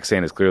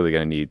 Pakistan is clearly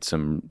going to need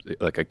some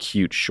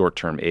acute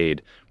short-term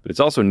aid. But it's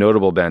also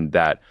notable, Ben,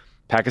 that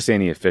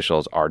Pakistani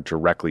officials are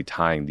directly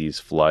tying these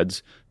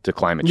floods to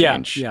climate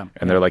change.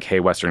 And they're like, hey,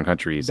 Western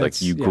countries,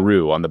 you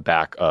grew on the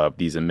back of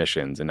these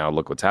emissions, and now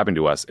look what's happened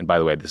to us. And by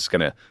the way, this is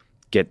going to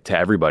get to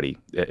everybody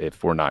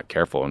if we're not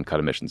careful and cut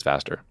emissions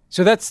faster.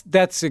 So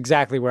that's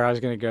exactly where I was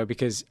going to go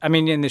because,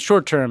 in the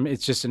short term,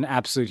 it's just an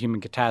absolute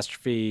human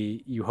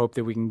catastrophe. You hope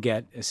that we can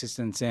get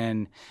assistance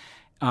in.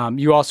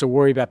 You also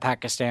worry about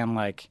Pakistan,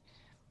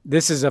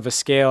 this is of a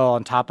scale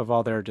on top of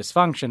all their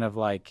dysfunction of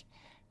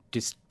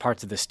just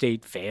parts of the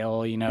state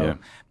fail, Yeah.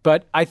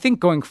 But I think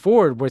going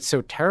forward, what's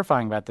so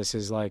terrifying about this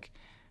is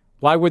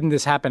why wouldn't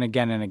this happen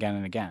again and again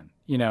and again?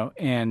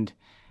 And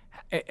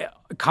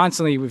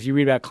constantly, if you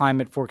read about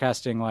climate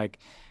forecasting,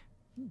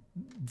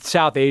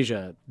 South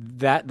Asia,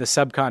 that the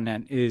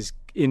subcontinent is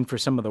in for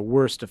some of the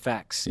worst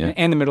effects,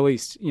 and the Middle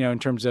East, in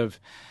terms of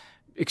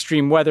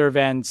extreme weather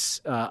events,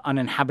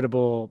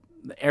 uninhabitable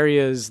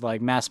areas like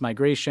mass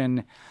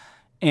migration.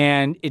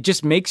 And it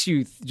just makes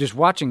you, just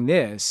watching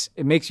this,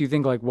 it makes you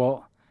think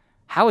well,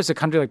 how is a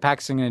country like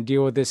Pakistan going to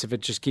deal with this if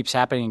it just keeps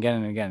happening again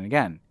and again and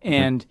again? Mm-hmm.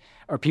 And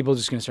are people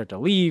just going to start to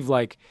leave?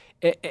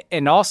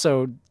 And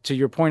also, to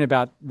your point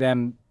about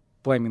them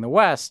blaming the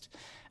West,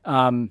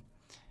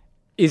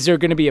 is there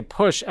going to be a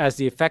push as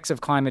the effects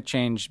of climate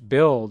change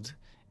build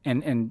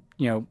and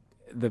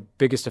the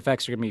biggest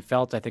effects are going to be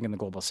felt, I think, in the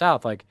global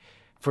South,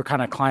 for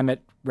kind of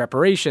climate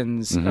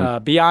reparations,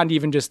 beyond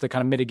even just the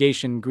kind of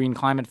mitigation, green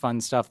climate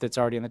fund stuff that's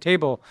already on the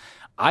table.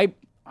 I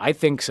I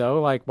think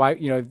so. Like, why,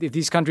 if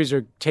these countries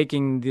are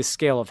taking this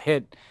scale of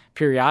hit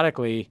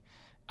periodically,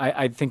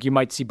 I think you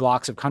might see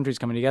blocks of countries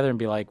coming together and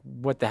be like,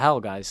 what the hell,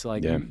 guys?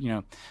 Like,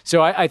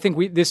 So I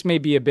think this may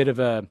be a bit of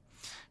a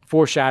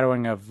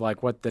foreshadowing of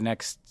like what the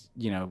next,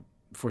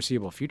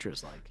 foreseeable future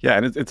is like. Yeah,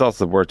 and it's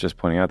also worth just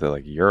pointing out that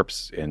like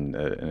Europe's in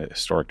a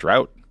historic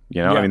drought.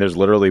 Yeah. I mean, there's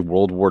literally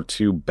World War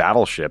II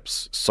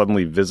battleships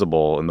suddenly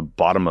visible in the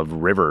bottom of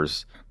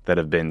rivers that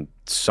have been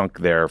sunk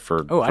there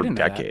for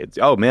decades.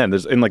 Oh man,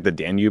 there's in like the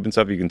Danube and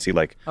stuff. You can see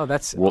like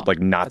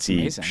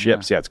Nazi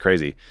ships. Yeah, it's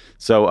crazy.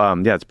 So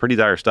it's pretty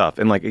dire stuff.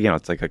 And like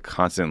it's like a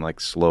constant like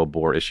slow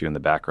bore issue in the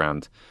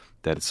background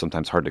that it's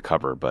sometimes hard to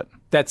cover. But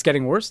that's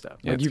getting worse though.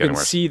 Yeah, like you can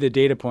see the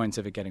data points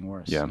of it getting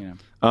worse. Yeah.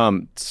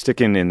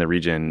 Sticking in the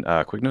region,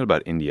 quick note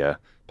about India,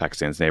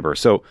 Pakistan's neighbor.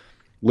 So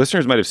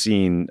listeners might have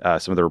seen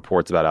some of the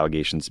reports about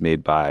allegations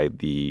made by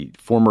the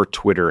former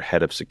Twitter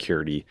head of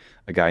security,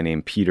 a guy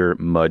named Peter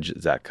Mudge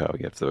Zatko.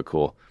 You have to have a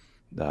cool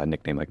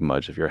nickname like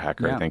Mudge if you're a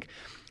hacker, I think.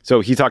 So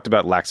he talked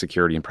about lax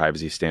security and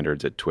privacy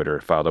standards at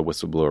Twitter, filed a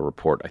whistleblower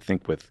report, I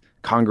think with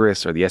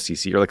Congress or the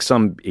SEC or like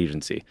some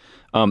agency.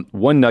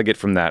 One nugget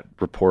from that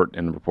report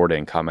and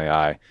reporting caught my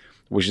eye,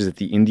 which is that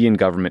the Indian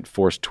government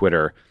forced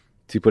Twitter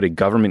to put a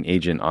government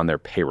agent on their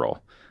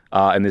payroll.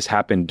 And this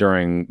happened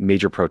during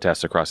major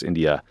protests across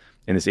India.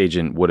 And this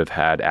agent would have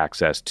had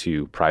access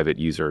to private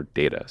user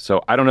data.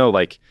 So I don't know,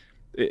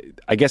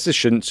 I guess this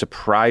shouldn't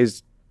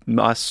surprise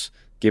us,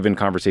 given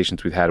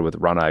conversations we've had with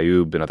Rana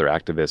Ayyub and other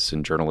activists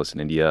and journalists in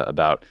India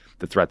about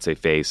the threats they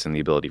face and the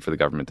ability for the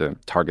government to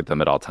target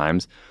them at all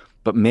times.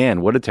 But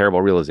man, what a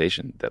terrible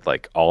realization that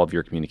like all of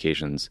your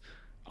communications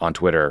on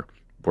Twitter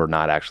were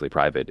not actually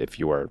private if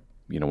you are,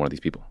 one of these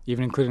people.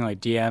 Even including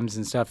like DMs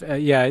and stuff.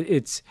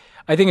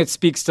 I think it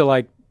speaks to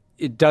like,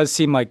 it does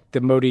seem like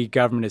the Modi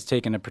government has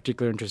taken a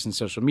particular interest in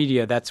social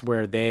media. That's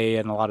where they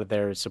and a lot of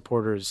their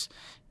supporters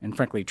and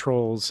frankly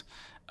trolls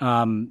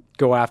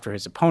go after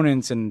his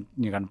opponents and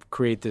kind of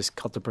create this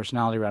cult of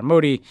personality around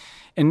Modi.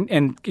 And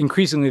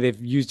increasingly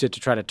they've used it to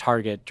try to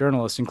target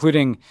journalists,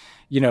 including,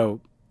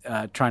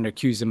 trying to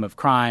accuse them of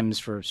crimes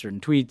for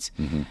certain tweets.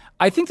 Mm-hmm.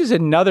 I think there's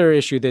another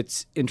issue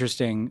that's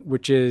interesting,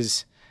 which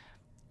is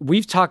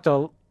we've talked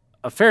a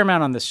fair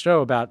amount on this show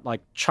about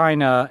like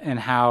China and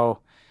how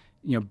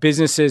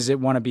businesses that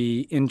want to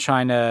be in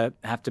China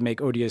have to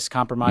make odious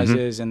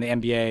compromises, and the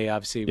NBA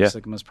obviously was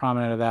like the most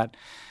prominent of that.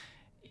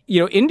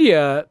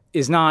 India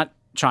is not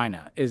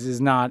China.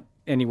 Is not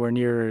anywhere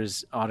near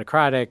as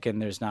autocratic,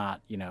 and there's not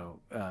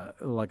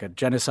like a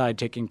genocide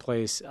taking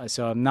place.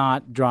 So I'm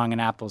not drawing an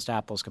apples to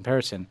apples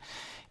comparison.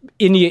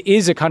 India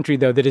is a country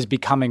though that is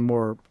becoming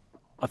more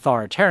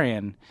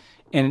authoritarian,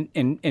 and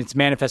it's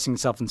manifesting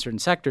itself in certain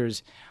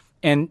sectors.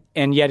 And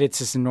yet it's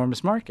this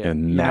enormous market,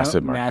 and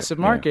massive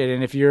market.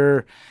 And if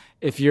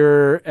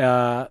you're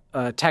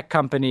a tech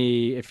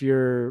company, if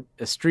you're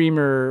a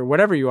streamer,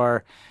 whatever you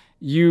are,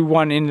 you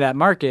want into that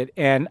market.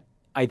 And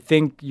I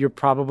think you're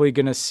probably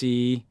going to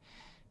see,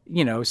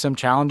 some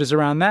challenges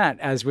around that,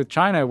 as with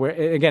China, where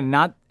again,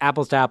 not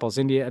apples to apples.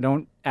 India,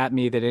 don't at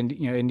me that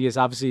India is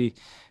obviously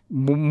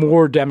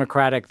more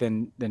democratic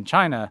than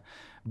China,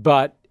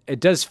 but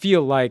it does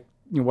feel like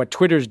what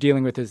Twitter's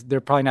dealing with is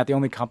they're probably not the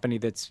only company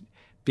that's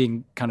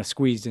being kind of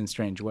squeezed in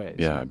strange ways.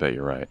 Yeah, I bet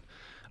you're right.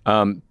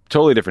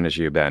 Totally different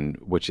issue, Ben,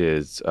 which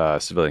is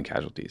civilian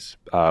casualties.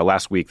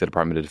 Last week, the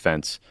Department of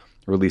Defense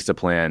released a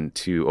plan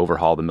to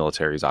overhaul the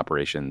military's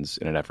operations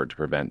in an effort to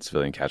prevent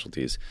civilian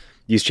casualties.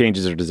 These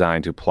changes are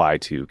designed to apply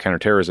to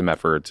counterterrorism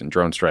efforts and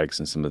drone strikes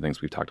and some of the things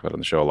we've talked about on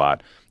the show a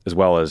lot, as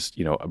well as,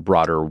 a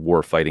broader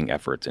war fighting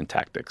efforts and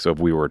tactics. So if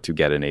we were to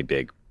get in a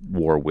big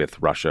war with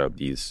Russia,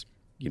 these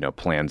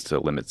plans to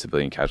limit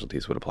civilian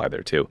casualties would apply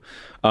there too.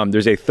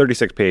 There's a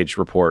 36-page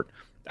report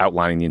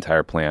outlining the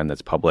entire plan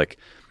that's public.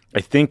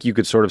 I think you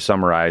could sort of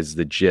summarize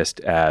the gist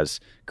as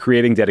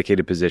creating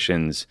dedicated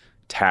positions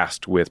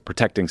tasked with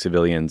protecting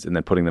civilians and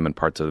then putting them in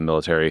parts of the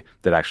military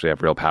that actually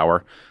have real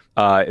power.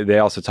 They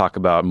also talk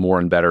about more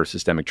and better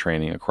systemic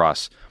training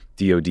across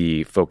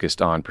DoD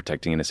focused on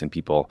protecting innocent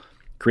people,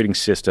 creating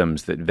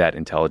systems that vet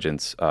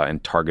intelligence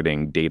and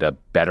targeting data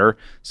better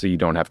so you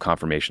don't have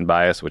confirmation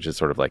bias, which is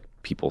sort of like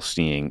people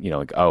seeing,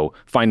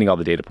 finding all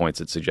the data points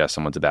that suggest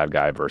someone's a bad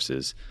guy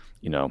versus,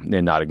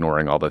 and not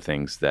ignoring all the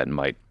things that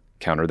might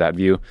counter that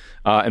view.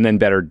 And then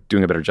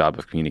doing a better job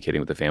of communicating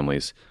with the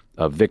families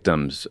of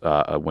victims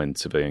when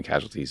civilian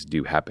casualties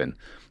do happen.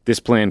 This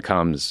plan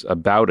comes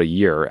about a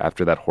year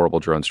after that horrible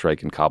drone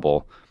strike in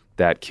Kabul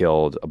that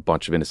killed a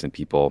bunch of innocent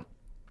people.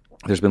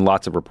 There's been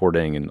lots of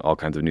reporting in all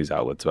kinds of news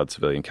outlets about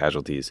civilian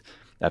casualties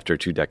after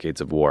 2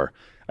 decades of war.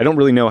 I don't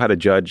really know how to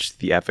judge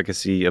the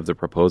efficacy of the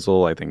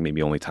proposal. I think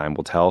maybe only time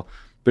will tell.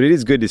 But it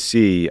is good to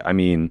see. I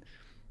mean,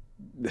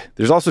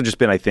 there's also just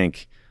been, I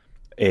think,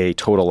 a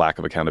total lack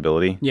of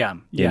accountability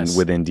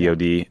within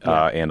DoD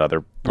and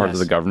other parts of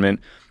the government.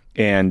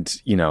 And,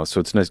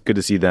 so it's good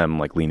to see them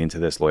like lean into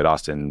this. Lloyd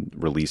Austin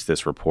released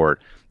this report.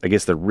 I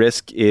guess the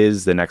risk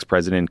is the next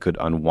president could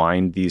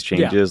unwind these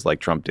changes like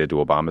Trump did to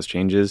Obama's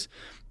changes.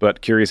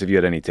 But curious if you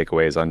had any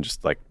takeaways on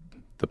just like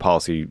the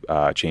policy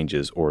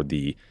changes or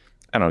the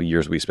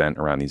years we spent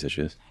around these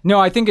issues? No,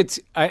 I think it's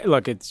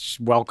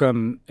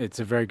welcome. It's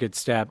a very good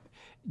step.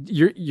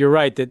 You're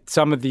right that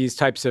some of these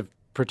types of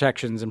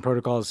protections and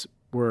protocols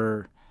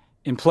were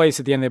in place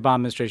at the end of the Obama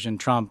administration.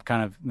 Trump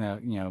kind of, we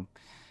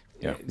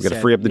got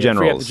to free up the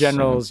generals. Free up the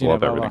generals, blow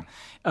up everything.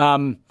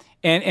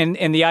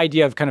 And the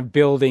idea of kind of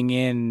building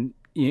in,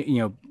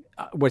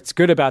 what's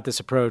good about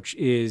this approach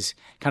is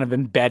kind of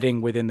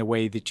embedding within the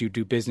way that you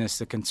do business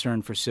the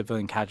concern for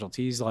civilian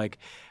casualties. Like,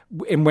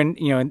 and when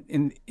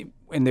in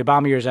the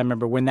Obama years, I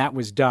remember when that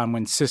was done,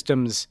 when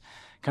systems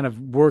kind of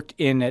worked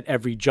in at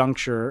every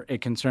juncture a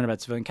concern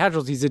about civilian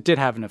casualties, it did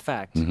have an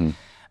effect. Mm-hmm.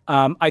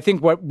 I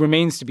think what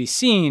remains to be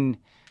seen,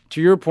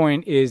 to your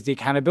point, is the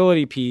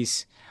accountability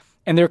piece.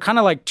 And there are kind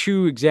of like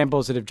two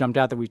examples that have jumped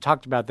out that we've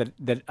talked about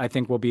that I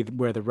think will be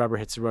where the rubber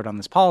hits the road on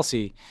this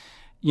policy.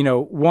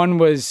 One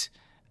was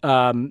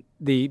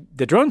the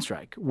drone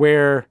strike,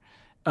 where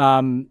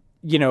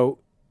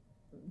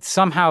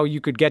somehow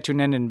you could get to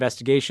an end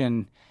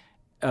investigation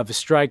of a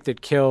strike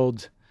that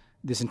killed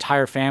this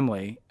entire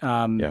family,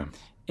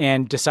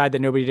 and decide that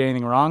nobody did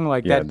anything wrong.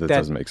 Like that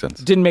doesn't make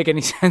sense. Didn't make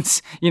any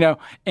sense,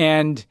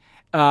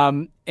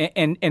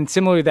 And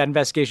similarly, that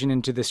investigation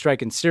into the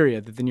strike in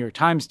Syria that the New York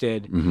Times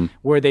did, mm-hmm.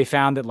 where they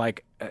found that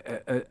like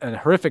a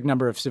horrific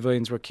number of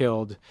civilians were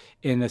killed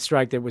in a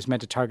strike that was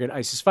meant to target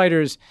ISIS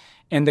fighters,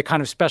 and the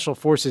kind of special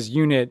forces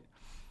unit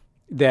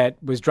that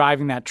was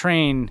driving that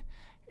train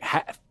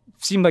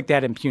seemed like they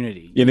had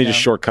impunity. Yeah, they just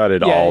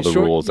shortcutted all the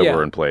rules that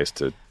were in place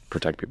to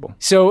protect people.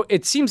 So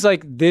it seems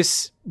like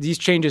these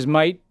changes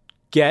might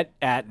get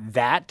at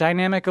that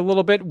dynamic a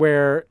little bit,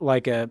 where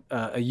like a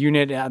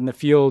unit out in the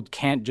field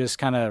can't just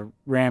kind of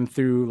ram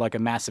through like a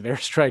massive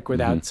airstrike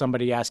without mm-hmm.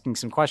 somebody asking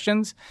some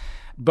questions.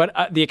 But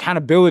the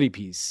accountability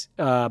piece,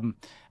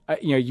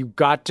 you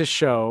got to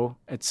show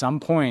at some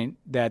point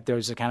that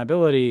there's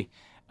accountability.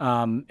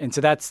 And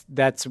so that's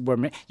where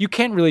you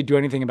can't really do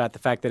anything about the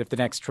fact that if the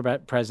next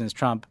president is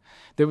Trump,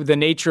 the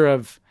nature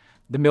of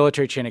the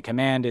military chain of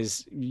command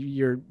is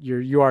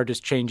you are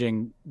just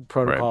changing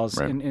protocols,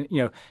 right.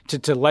 And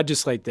to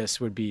legislate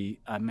this would be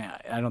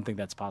I don't think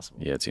that's possible.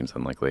 Yeah, it seems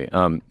unlikely.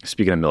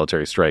 Speaking of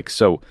military strikes,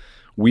 so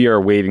we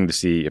are waiting to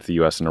see if the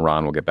U.S. and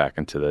Iran will get back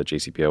into the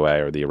JCPOA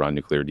or the Iran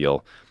nuclear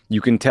deal.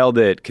 You can tell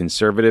that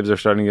conservatives are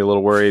starting to get a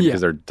little worried because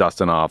they're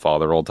dusting off all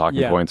their old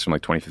talking points from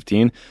like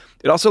 2015.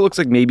 It also looks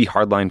like maybe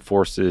hardline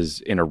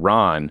forces in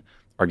Iran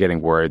are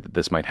getting worried that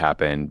this might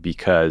happen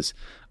because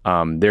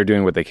they're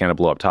doing what they can to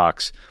blow up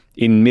talks.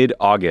 In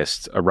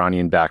mid-August,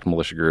 Iranian-backed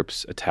militia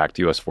groups attacked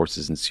U.S.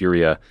 forces in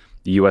Syria.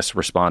 The U.S.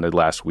 responded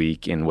last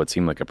week in what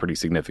seemed like a pretty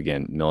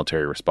significant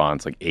military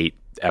response, like 8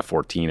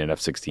 F-14 and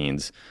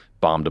F-16s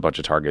bombed a bunch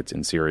of targets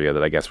in Syria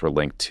that I guess were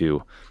linked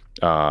to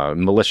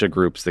militia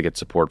groups that get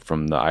support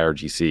from the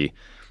IRGC.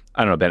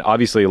 I don't know, Ben.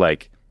 Obviously,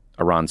 like,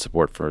 Iran's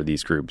support for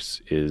these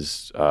groups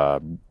is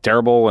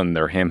terrible, and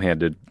their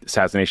ham-handed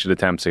assassination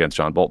attempts against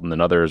John Bolton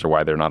and others are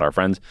why they're not our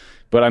friends.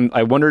 But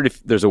I wondered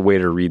if there's a way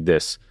to read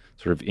this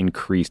sort of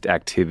increased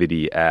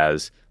activity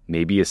as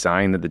maybe a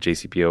sign that the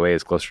JCPOA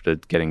is closer to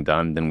getting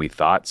done than we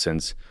thought,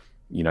 since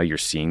you're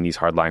seeing these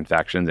hardline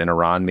factions in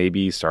Iran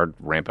maybe start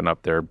ramping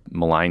up their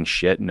malign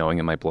shit, knowing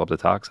it might blow up the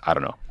talks. I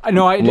don't know.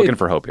 I'm looking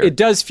for hope here. It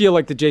does feel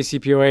like the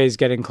JCPOA is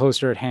getting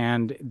closer at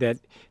hand, that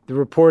the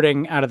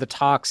reporting out of the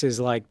talks is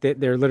like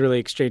they're literally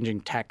exchanging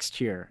text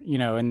here,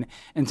 and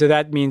so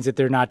that means that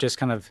they're not just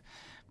kind of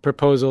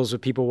proposals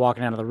with people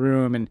walking out of the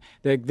room, and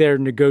they're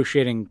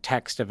negotiating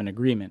text of an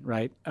agreement,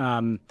 right?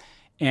 And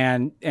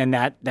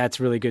that's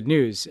really good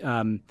news.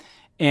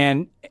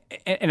 And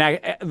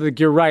I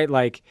you're right,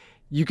 like,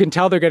 you can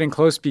tell they're getting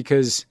close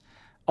because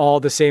all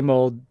the same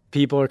old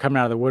people are coming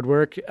out of the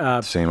woodwork.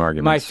 Same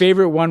arguments. My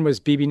favorite one was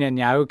Bibi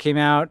Netanyahu came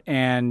out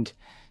and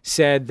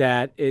said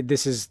that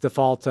this is the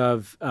fault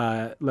of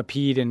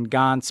Lapid and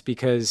Gantz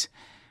because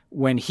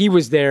when he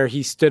was there,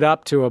 he stood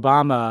up to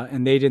Obama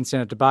and they didn't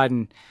stand up to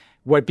Biden.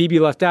 What Bibi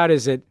left out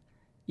is that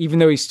even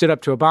though he stood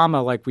up to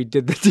Obama, like, we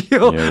did the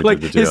deal.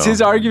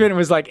 His argument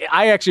was like,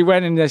 I actually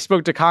went and I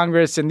spoke to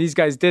Congress and these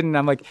guys didn't.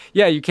 I'm like,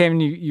 yeah, you came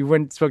and you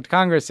went and spoke to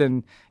Congress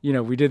and,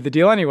 we did the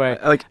deal anyway.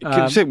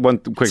 Can you say one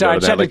quick sorry, note I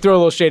just had to throw a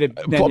little shade at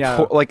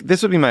Netanyahu.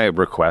 This would be my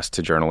request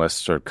to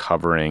journalists or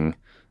covering,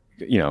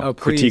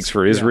 critiques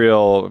for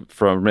Israel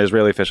from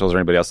Israeli officials or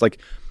anybody else. Like,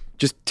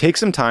 just take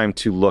some time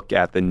to look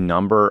at the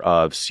number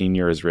of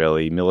senior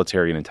Israeli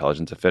military and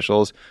intelligence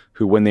officials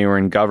who, when they were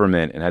in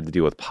government and had to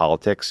deal with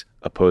politics,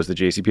 opposed the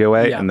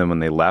JCPOA. And then when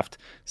they left,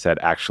 said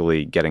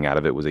actually getting out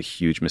of it was a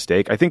huge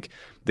mistake. I think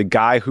the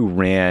guy who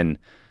ran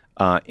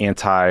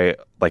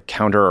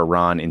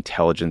counter-Iran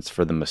intelligence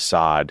for the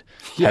Mossad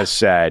has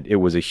said it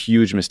was a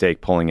huge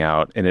mistake pulling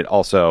out, and it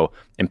also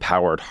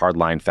empowered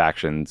hardline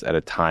factions at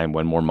a time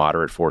when more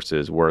moderate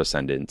forces were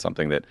ascendant,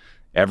 something that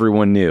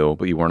everyone knew,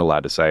 but you weren't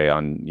allowed to say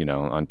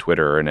on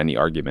Twitter or in any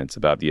arguments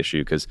about the issue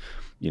because,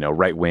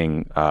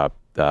 right-wing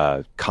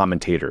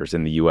commentators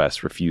in the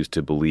U.S. refuse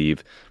to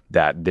believe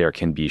that there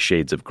can be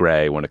shades of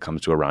gray when it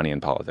comes to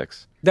Iranian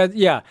politics.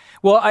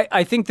 Well,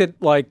 I think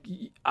that, like,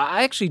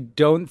 I actually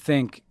don't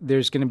think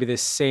there's going to be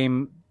this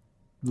same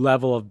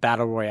level of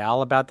battle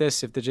royale about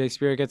this if the J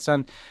Spirit gets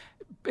done,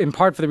 in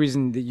part for the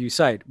reason that you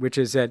cite, which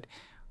is that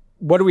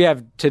what do we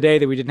have today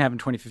that we didn't have in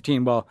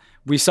 2015? Well,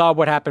 we saw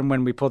what happened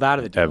when we pulled out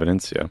of the deal.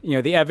 Evidence, yeah. You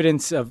know, the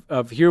evidence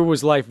of here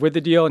was life with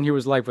the deal and here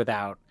was life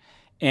without.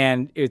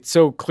 And it's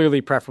so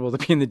clearly preferable to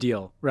be in the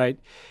deal, right?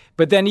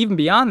 But then even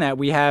beyond that,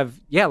 we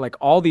have, like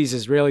all these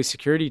Israeli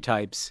security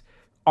types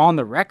on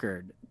the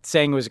record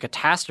saying it was a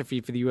catastrophe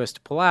for the U.S.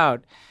 to pull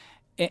out.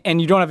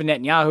 And you don't have a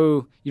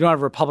Netanyahu, you don't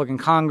have a Republican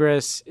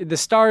Congress. The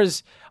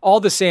stars, all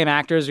the same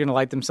actors are going to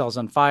light themselves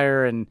on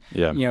fire. And,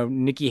 you know,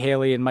 Nikki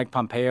Haley and Mike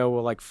Pompeo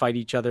will like fight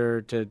each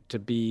other to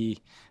be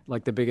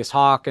like the biggest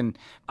hawk. And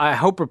I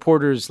hope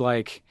reporters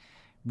like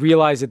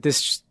realize that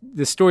this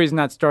story is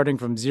not starting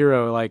from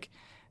zero. Like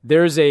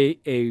there's a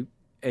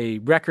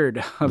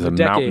record of a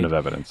decade. Mountain of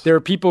evidence. There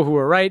are people who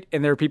are right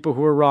and there are people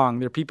who are wrong.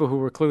 There are people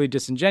who are clearly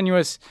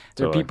disingenuous.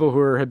 There are people who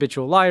are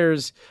habitual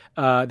liars.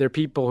 There are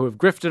people who have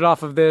grifted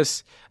off of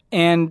this.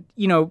 And,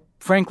 you know,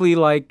 frankly,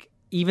 like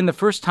even the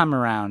first time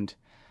around,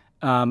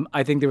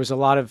 I think there was a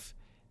lot of,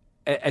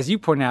 as you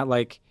point out,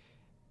 like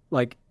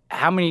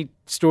how many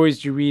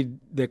stories do you read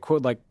that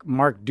quote like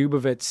Mark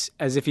Dubovitz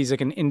as if he's like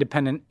an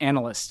independent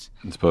analyst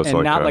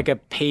and not like a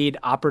paid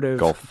operative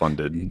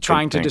Gulf-funded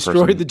trying to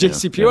destroy the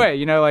JCPOA? Yeah.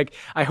 You know, like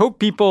I hope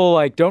people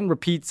like don't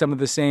repeat some of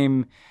the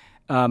same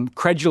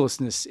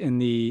credulousness in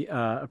the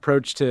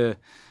approach to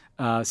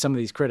some of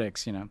these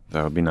critics. You know,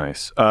 that would be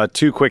nice.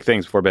 Two quick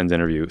things before Ben's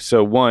interview.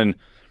 So one,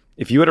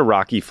 if you had a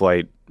rocky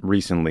flight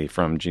recently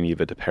from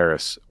Geneva to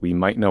Paris, we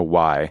might know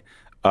why.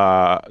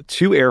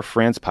 2 Air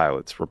France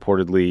pilots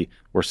reportedly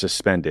were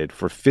suspended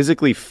for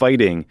physically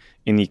fighting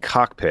in the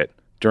cockpit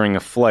during a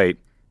flight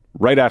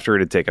right after it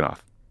had taken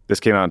off. This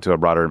came out into a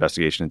broader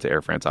investigation into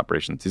Air France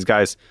operations. These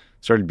guys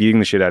started beating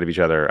the shit out of each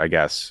other, I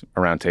guess,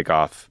 around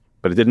takeoff,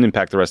 but it didn't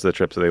impact the rest of the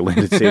trip, so they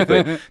landed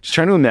safely. Just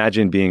trying to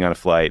imagine being on a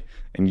flight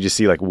and you just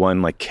see like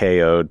one like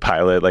KO'd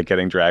pilot like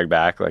getting dragged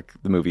back, like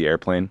the movie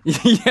Airplane.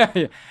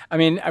 Yeah. I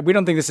mean, we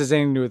don't think this has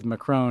anything to do with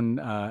Macron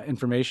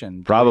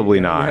information. Probably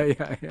not.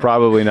 Yeah.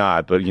 Probably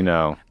not. But you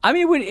know, I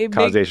mean,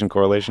 causation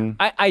correlation.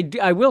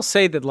 I will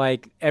say that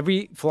like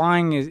every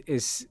flying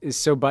is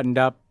so buttoned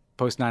up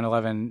post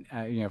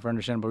 9/11, you know, for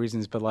understandable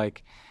reasons. But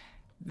like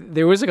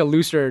there was like a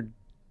looser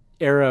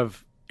era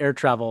of air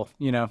travel,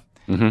 you know.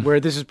 Mm-hmm. Where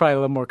this is probably a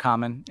little more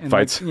common. And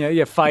fights.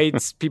 Like,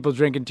 fights, people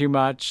drinking too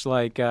much.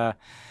 Like,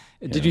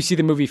 did you see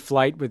the movie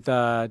Flight with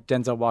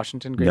Denzel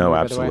Washington? Great movie,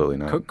 absolutely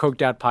not.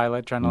 Coked out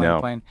pilot trying to land a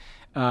plane.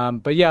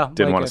 But yeah.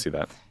 Didn't want to see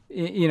that.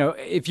 You know,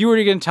 if you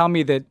were going to tell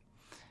me that,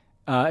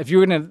 if you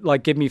were going to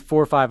like give me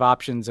 4 or 5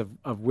 options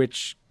of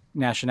which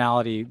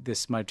nationality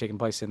this might have taken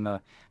place in, the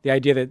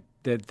idea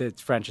that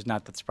French is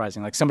not that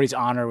surprising. Like somebody's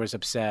honor was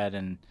upset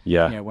and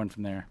went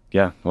from there.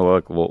 Yeah. Well,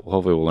 look,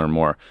 hopefully we'll learn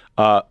more.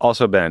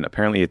 Also, Ben,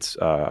 apparently it's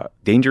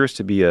dangerous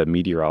to be a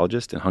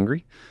meteorologist in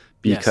Hungary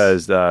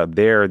because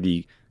there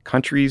the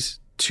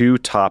country's 2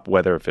 top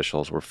weather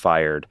officials were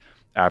fired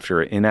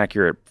after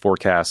inaccurate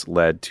forecasts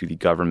led to the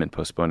government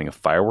postponing a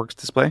fireworks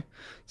display.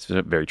 This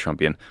is very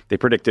Trumpian. They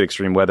predicted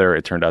extreme weather.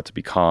 It turned out to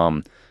be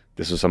calm.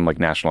 This was some like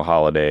national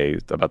holiday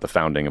about the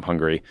founding of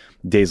Hungary.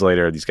 Days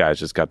later, these guys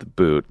just got the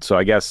boot. So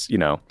I guess, you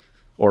know,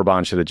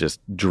 Orban should have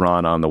just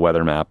drawn on the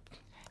weather map,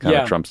 kind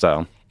of Trump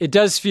style. It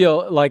does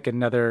feel like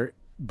another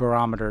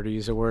barometer, to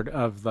use a word,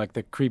 of like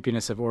the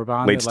creepiness of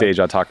Orban. Late stage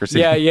autocracy.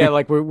 Yeah.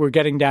 Like we're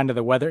getting down to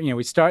the weather. You know,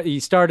 he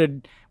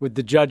started with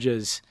the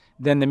judges,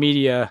 then the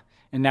media,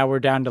 and now we're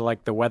down to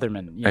like the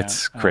weathermen.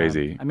 It's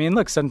crazy. I mean,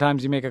 look,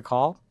 sometimes you make a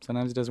call,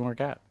 sometimes it doesn't work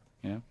out.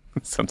 You know.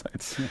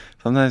 Sometimes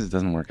it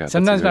doesn't work out.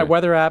 Sometimes my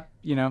weather app,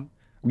 you know.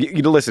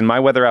 You listen, my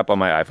weather app on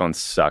my iPhone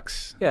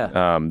sucks.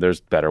 Yeah.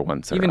 There's better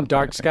ones. Even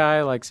dark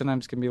sky, like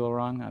sometimes can be a little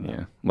wrong. I don't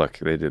know. Look,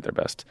 they did their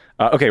best.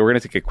 Okay, we're going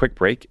to take a quick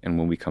break. And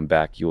when we come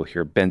back, you will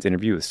hear Ben's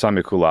interview with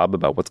Samia Kulab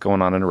about what's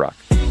going on in Iraq.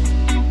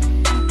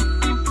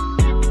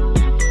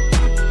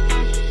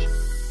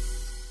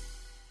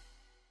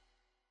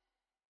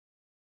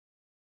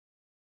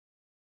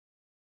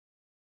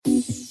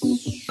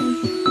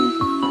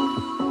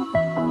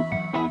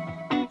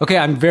 Okay,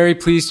 I'm very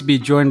pleased to be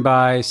joined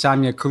by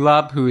Samia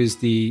Kulab, who is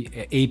the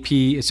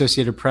AP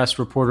Associated Press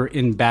reporter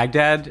in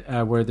Baghdad,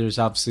 where there's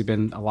obviously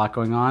been a lot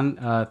going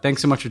on.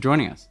 Thanks so much for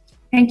joining us.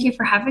 Thank you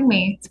for having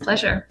me. It's a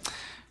pleasure.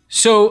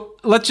 So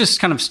let's just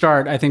kind of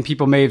start. I think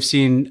people may have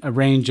seen a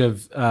range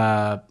of,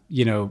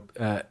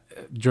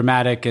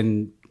 dramatic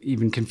and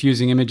even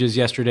confusing images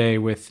yesterday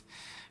with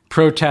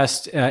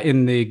protests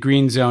in the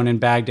Green Zone in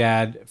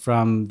Baghdad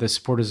from the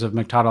supporters of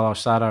Muqtada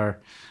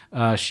al-Sadr,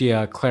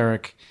 Shia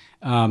cleric.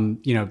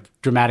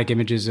 Dramatic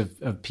images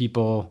of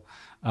people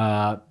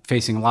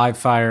facing live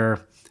fire,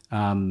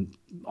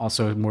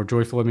 Also more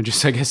joyful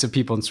images, I guess, of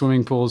people in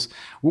swimming pools.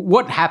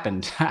 What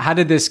happened? How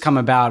did this come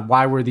about?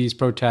 Why were these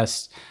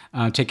protests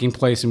taking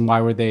place, and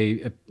why were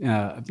they,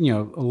 a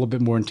little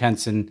bit more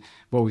intense than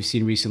what we've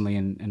seen recently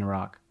in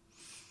Iraq?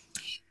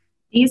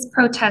 These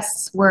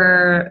protests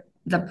were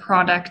the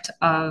product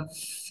of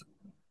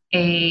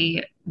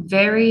a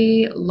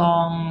very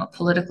long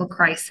political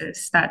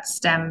crisis that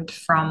stemmed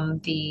from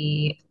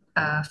the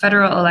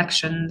federal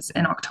elections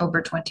in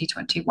October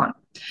 2021.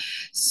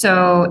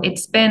 So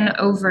it's been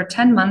over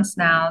 10 months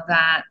now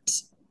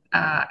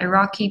that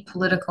Iraqi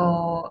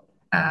political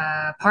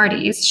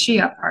parties,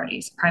 Shia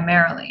parties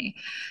primarily,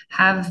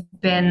 have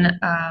been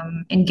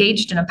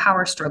engaged in a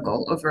power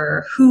struggle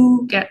over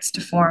who gets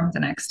to form the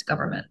next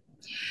government.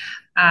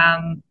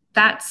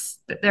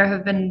 There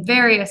have been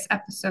various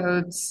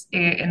episodes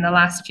in the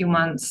last few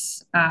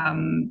months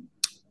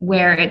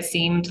where it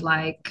seemed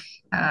like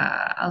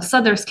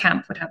al-Sadr's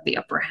camp would have the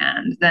upper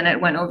hand. Then it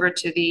went over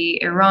to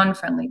the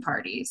Iran-friendly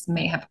parties,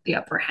 may have the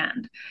upper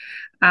hand.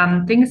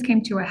 Things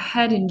came to a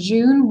head in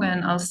June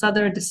when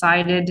al-Sadr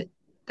decided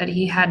that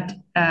he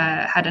had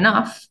had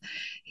enough.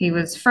 He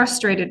was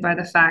frustrated by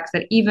the fact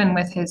that even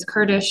with his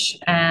Kurdish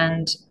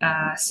and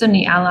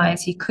Sunni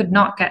allies, he could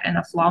not get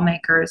enough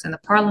lawmakers in the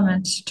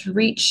parliament to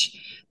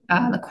reach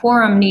the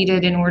quorum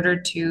needed in order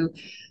to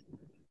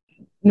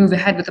move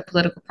ahead with the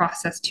political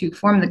process to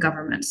form the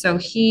government. So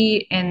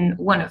he, in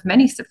one of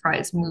many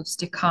surprise moves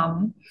to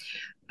come,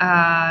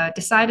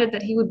 decided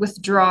that he would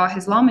withdraw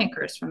his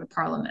lawmakers from the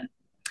parliament.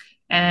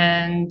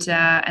 And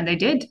they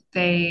did.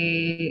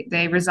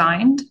 They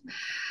resigned.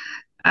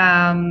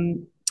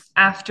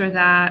 After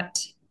that,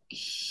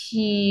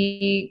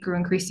 he grew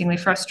increasingly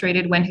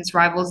frustrated when his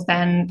rivals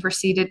then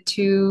proceeded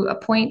to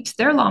appoint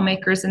their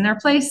lawmakers in their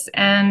place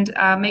and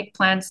make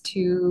plans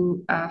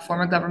to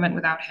form a government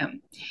without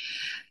him.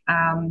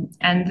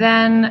 And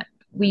then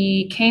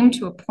we came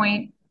to a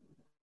point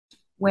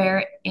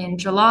where in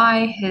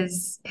July,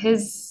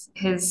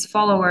 his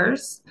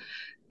followers,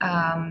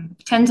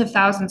 tens of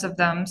thousands of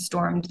them,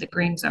 stormed the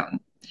Green Zone,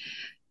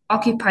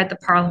 occupied the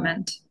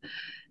parliament.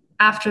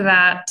 After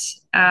that,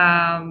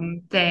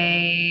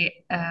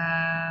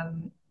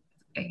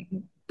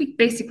 we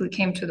basically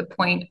came to the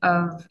point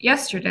of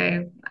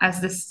yesterday, as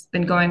this has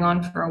been going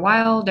on for a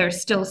while,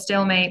 there's still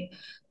stalemate.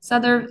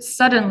 Sadr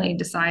suddenly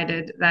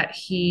decided that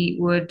he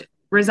would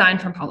resign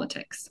from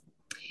politics.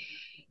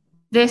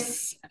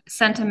 This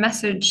sent a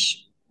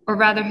message, or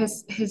rather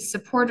his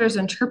supporters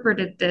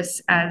interpreted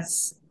this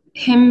as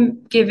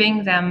him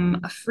giving them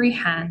a free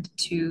hand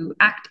to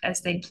act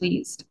as they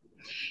pleased.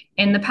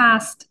 In the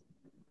past,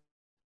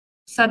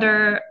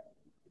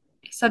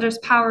 Sadr's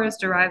power is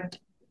derived,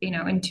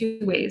 in two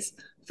ways.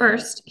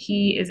 First,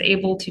 he is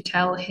able to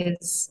tell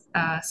his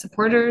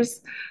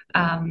supporters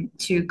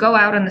to go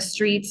out on the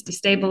streets,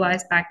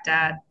 destabilize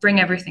Baghdad, bring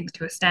everything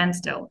to a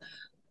standstill,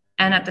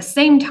 and at the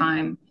same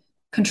time,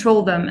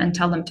 control them and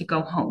tell them to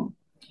go home.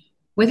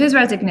 With his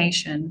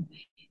resignation,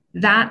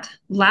 that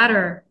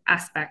latter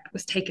aspect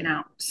was taken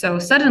out. So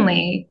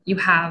suddenly you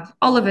have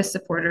all of his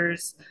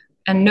supporters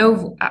and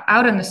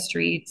out on the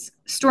streets,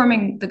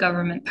 storming the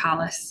government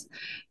palace,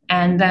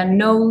 and then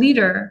no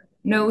leader,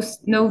 no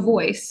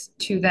voice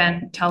to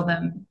then tell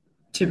them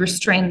to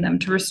restrain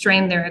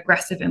their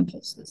aggressive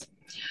impulses,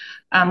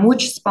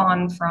 which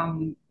spawned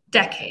from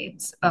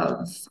decades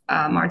of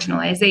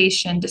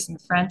marginalization,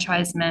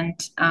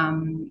 disenfranchisement,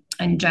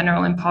 and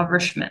general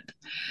impoverishment.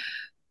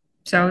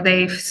 So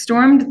they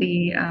stormed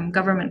the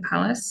government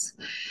palace.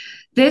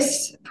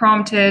 This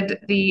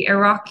prompted the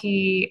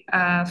Iraqi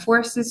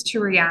forces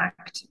to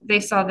react. They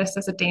saw this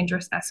as a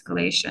dangerous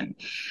escalation.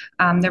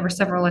 There were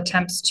several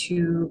attempts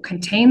to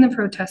contain the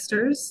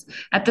protesters.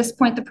 At this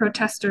point, the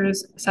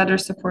protesters, Sadr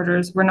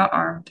supporters, were not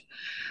armed.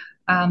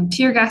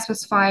 Tear gas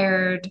was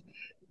fired.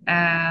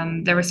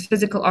 There was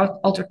physical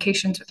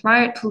altercations with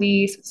riot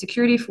police, with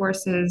security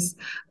forces,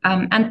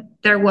 and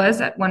there was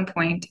at one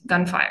point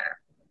gunfire.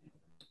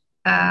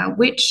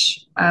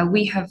 Which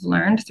we have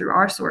learned through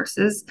our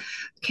sources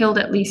killed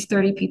at least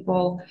 30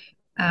 people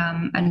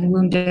and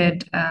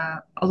wounded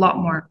a lot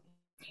more.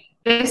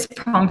 This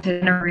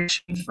prompted an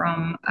reaction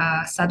from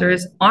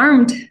Sadr's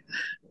armed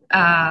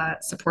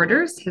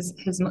supporters.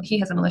 He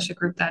has a militia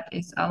group that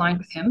is aligned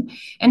with him,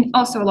 and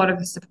also a lot of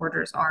his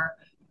supporters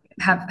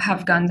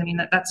have guns. I mean,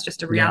 that's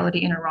just a reality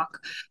in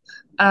Iraq.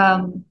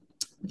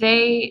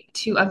 They,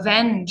 to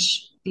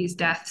avenge these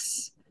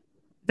deaths,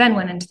 then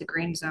went into the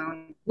Green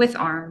Zone with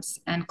arms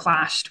and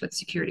clashed with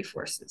security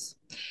forces.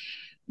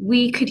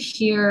 We could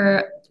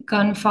hear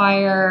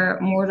gunfire,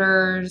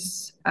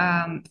 mortars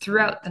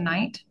throughout the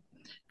night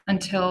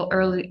until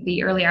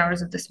the early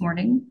hours of this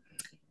morning.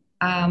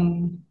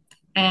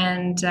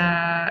 And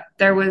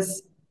there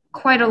was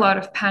quite a lot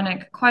of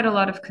panic, quite a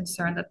lot of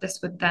concern that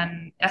this would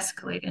then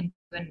escalate into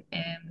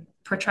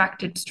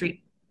protracted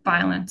street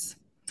violence.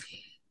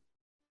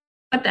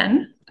 But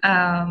then,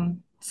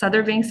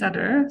 Sadr being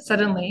Sadr,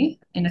 suddenly,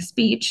 in a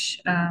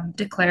speech,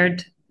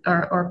 declared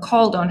or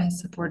called on his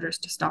supporters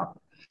to stop.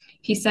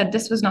 He said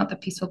this was not the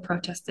peaceful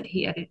protest that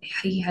he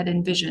had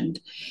envisioned.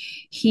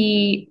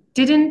 He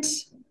didn't.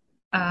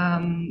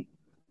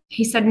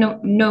 He said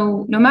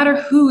no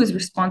matter who is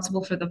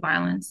responsible for the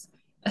violence,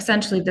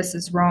 essentially this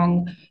is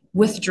wrong.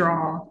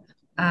 Withdraw.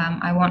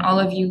 I want all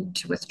of you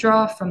to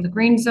withdraw from the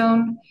green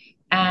zone.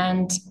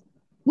 And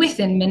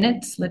within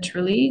minutes,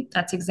 literally,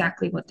 that's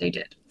exactly what they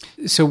did.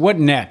 So what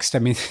next? I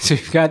mean, so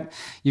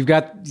you've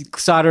got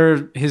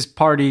Sadr, his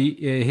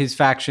party, his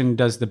faction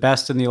does the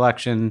best in the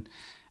election,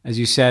 as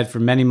you said, for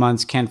many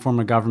months, can't form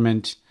a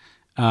government.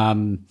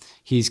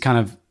 He's kind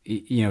of,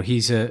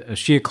 he's a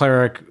Shia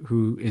cleric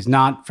who is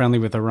not friendly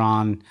with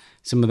Iran.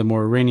 Some of the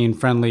more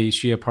Iranian-friendly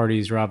Shia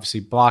parties are obviously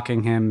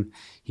blocking him.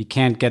 He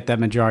can't get that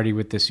majority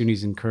with the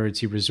Sunnis and Kurds.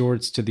 He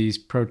resorts to these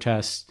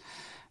protests.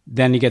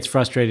 Then he gets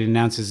frustrated and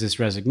announces this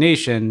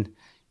resignation,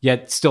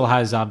 yet still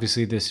has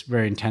obviously this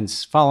very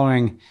intense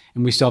following,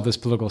 and we still have this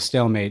political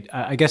stalemate.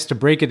 I guess to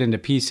break it into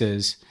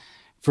pieces,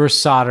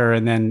 first Sadr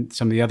and then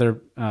some of the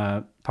other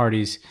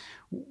parties,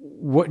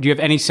 do you have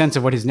any sense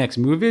of what his next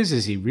move is?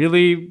 Is he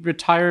really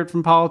retired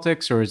from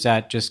politics, or is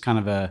that just kind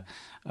of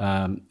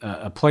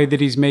a play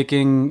that he's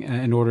making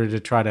in order to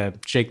try to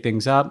shake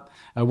things up?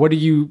 What are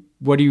you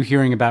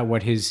hearing about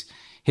what his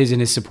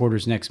and his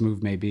supporters' next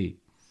move may be?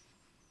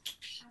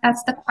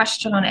 That's the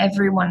question on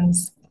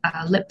everyone's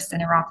lips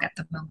in Iraq at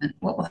the moment.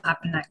 What will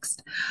happen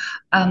next?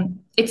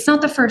 It's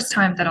not the first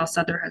time that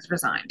al-Sadr has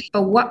resigned,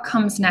 but what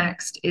comes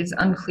next is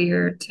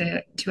unclear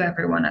to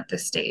everyone at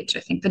this stage. I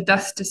think the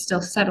dust is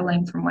still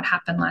settling from what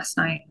happened last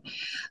night.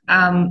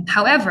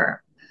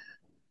 However,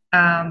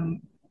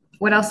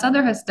 what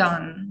al-Sadr has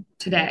done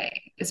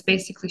today is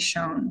basically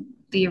shown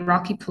the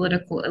Iraqi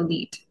political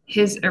elite,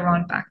 his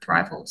Iran-backed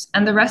rivals,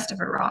 and the rest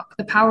of Iraq,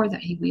 the power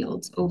that he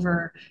wields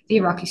over the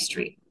Iraqi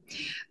street.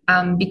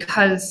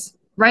 Because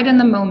right in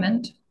the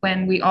moment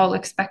when we all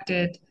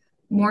expected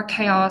more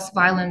chaos,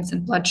 violence,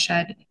 and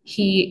bloodshed,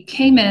 he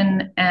came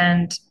in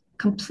and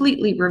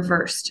completely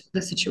reversed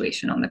the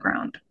situation on the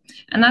ground,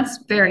 and that's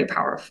very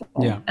powerful.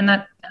 Yeah.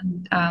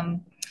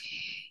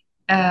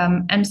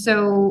 And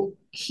so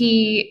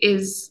he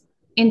is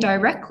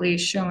indirectly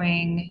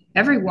showing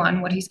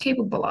everyone what he's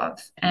capable of,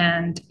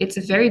 and it's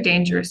a very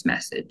dangerous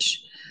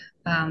message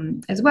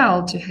as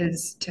well to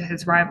his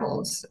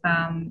rivals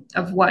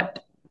of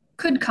what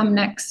could come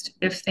next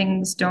if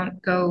things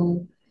don't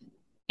go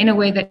in a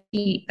way that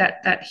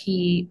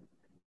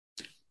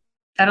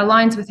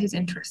aligns with his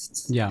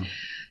interests. Yeah.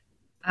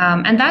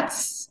 And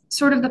that's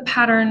sort of the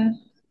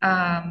pattern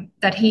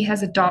that he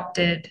has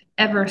adopted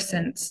ever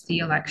since the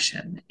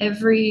election.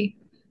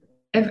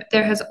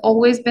 There has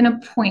always been a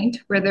point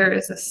where there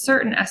is a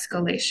certain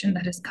escalation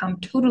that has come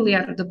totally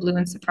out of the blue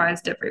and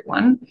surprised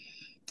everyone.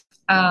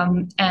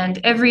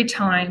 And every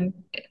time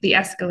the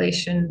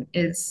escalation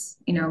is,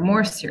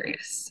 more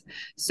serious.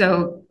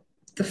 So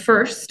the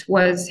first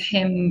was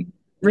him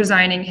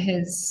resigning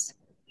his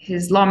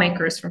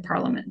lawmakers from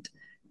parliament,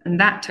 and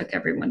that took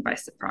everyone by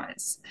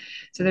surprise.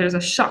 So there's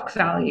a shock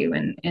value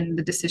in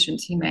the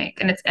decisions he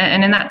makes,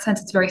 and in that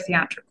sense, it's very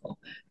theatrical.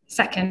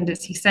 Second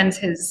is he sends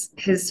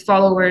his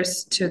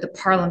followers to the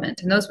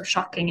parliament, and those were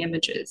shocking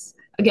images.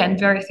 Again,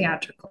 very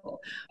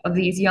theatrical, of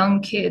these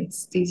young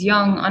kids, these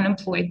young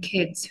unemployed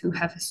kids who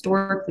have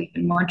historically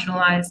been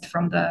marginalized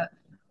from the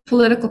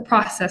political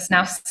process,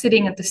 now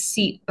sitting at the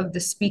seat of the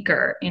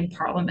speaker in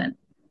parliament.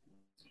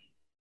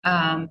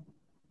 And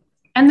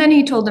then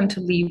he told them to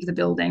leave the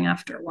building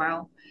after a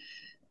while.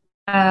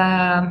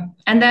 And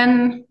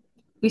then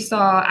we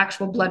saw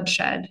actual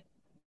bloodshed,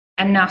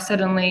 and now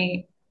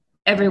suddenly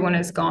everyone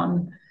is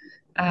gone.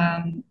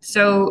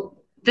 So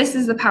this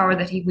is the power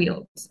that he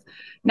wields.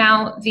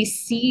 Now, the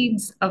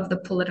seeds of the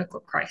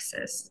political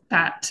crisis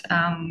that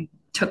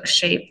took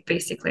shape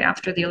basically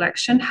after the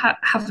election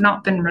have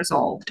not been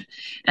resolved.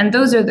 And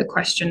those are the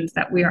questions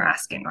that we are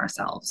asking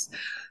ourselves.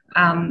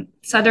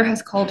 Sadr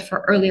has called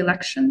for early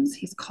elections.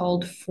 He's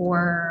called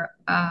for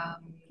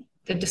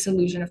the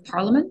dissolution of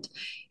parliament.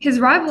 His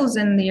rivals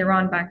in the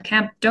Iran-backed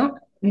camp don't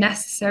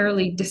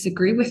necessarily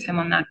disagree with him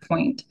on that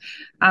point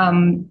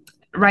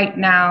right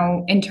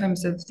now in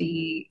terms of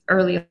the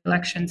early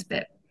elections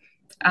bit.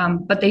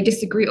 But they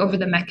disagree over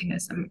the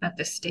mechanism at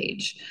this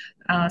stage.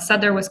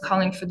 Sadr was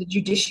calling for the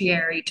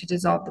judiciary to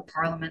dissolve the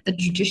parliament. The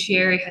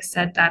judiciary has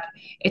said that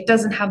it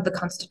doesn't have the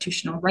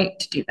constitutional right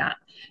to do that.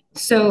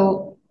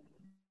 So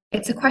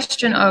it's a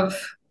question of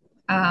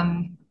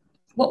how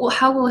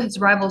will his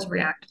rivals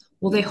react?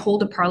 Will they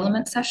hold a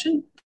parliament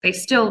session? They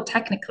still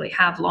technically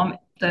have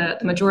the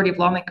majority of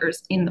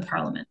lawmakers in the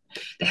parliament.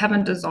 They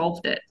haven't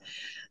dissolved it.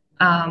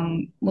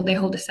 Will they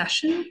hold a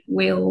session?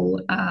 Will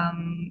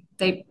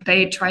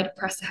they try to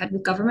press ahead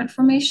with government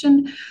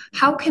formation?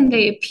 How can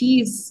they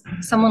appease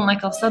someone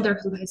like al-Sadr,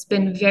 who has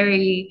been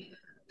very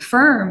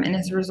firm in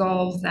his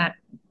resolve that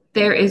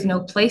there is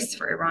no place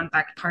for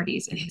Iran-backed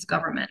parties in his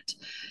government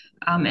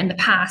in the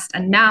past,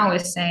 and now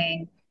is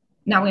saying,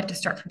 now we have to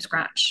start from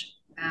scratch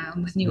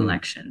with new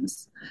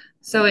elections.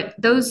 So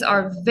those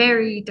are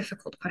very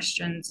difficult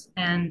questions,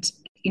 and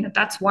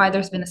that's why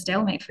there's been a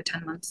stalemate for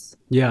 10 months.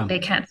 Yeah. They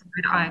can't figure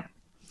it out.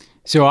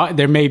 So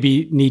there may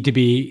need to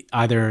be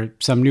either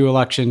some new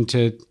election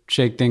to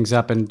shake things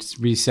up and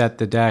reset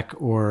the deck,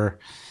 or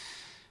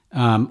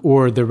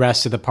the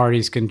rest of the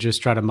parties can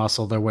just try to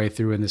muscle their way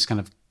through in this kind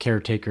of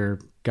caretaker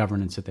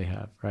governance that they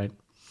have, right?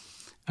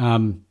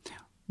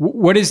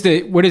 What is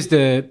the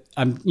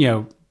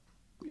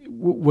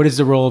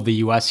role of the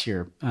U.S.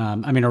 here?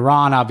 I mean,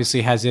 Iran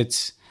obviously has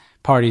its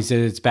parties that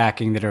it's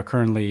backing that are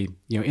currently,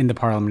 in the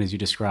parliament, as you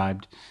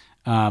described.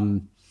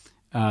 What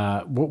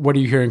are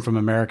you hearing from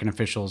American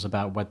officials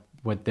about what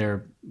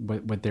their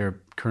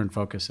current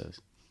focus is?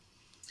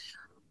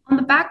 On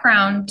the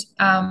background,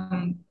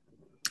 and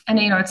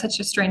it's such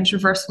a strange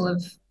reversal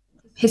of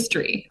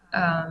history.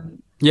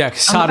 Yeah,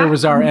 because Sadr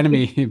was our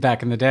enemy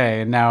back in the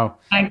day, and now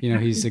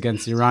he's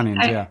against the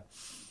Iranians. Yeah,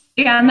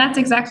 and that's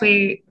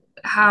exactly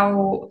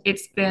how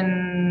it's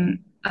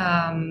been.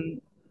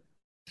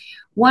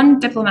 One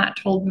diplomat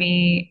told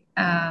me,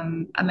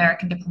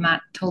 American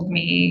diplomat told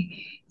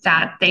me,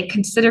 that they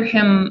consider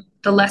him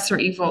the lesser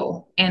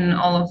evil in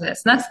all of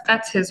this. And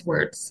that's his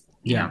words.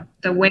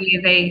 The way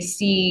they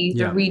see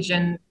the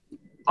region,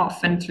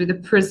 often through the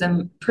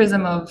prism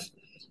of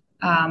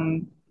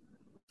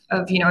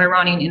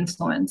Iranian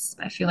influence.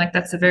 I feel like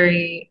that's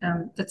something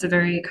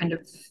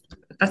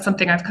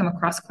I've come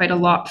across quite a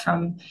lot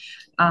from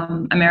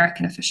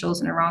American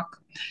officials in Iraq.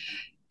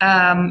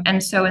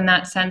 And so in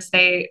that sense,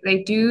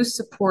 they do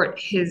support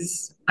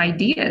his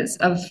ideas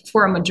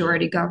for a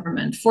majority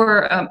government,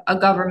 for a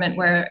government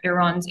where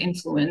Iran's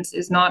influence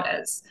is not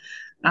as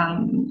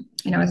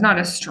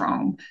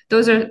strong.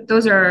 Those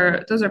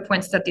are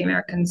points that the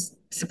Americans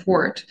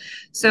support.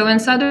 So in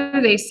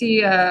Sadr, they see,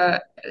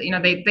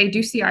 they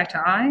do see eye to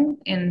eye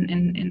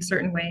in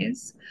certain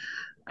ways.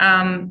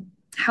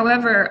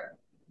 However,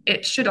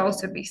 it should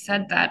also be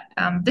said that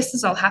this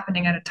is all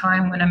happening at a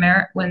time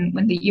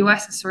when the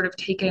U.S. has sort of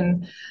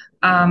taken,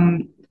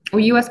 or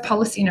U.S.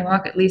 policy in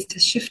Iraq at least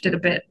has shifted a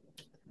bit.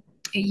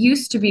 It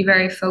used to be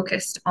very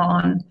focused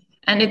on,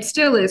 and it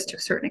still is to a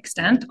certain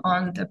extent,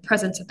 on the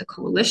presence of the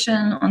coalition,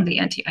 on the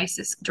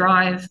anti-ISIS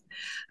drive.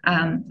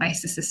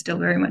 ISIS is still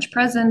very much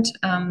present.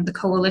 The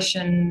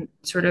coalition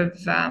sort of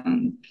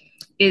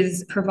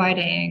is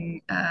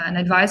providing an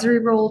advisory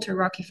role to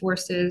Iraqi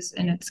forces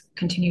in its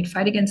continued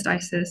fight against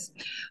ISIS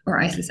or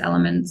ISIS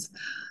elements.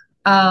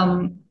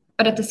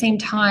 But at the same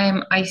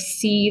time, I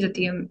see that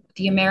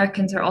the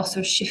Americans are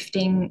also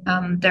shifting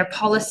their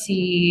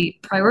policy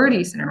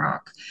priorities in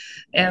Iraq,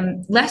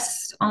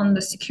 less on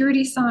the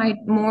security side,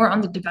 more on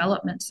the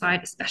development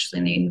side, especially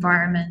in the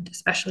environment,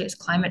 especially as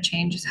climate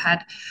change has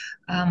had,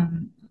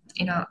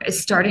 is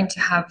starting to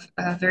have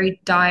a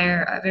very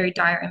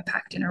dire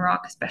impact in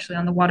Iraq, especially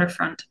on the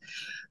waterfront.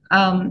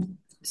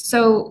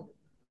 So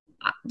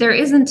there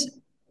isn't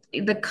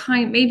the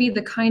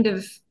kind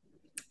of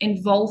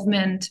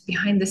involvement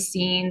behind the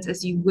scenes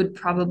as you would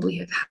probably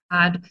have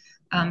had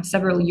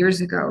several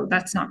years ago.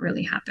 That's not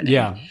really happening.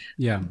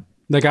 Yeah.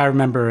 Like I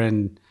remember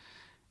in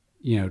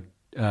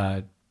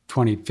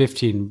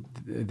 2015,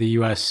 the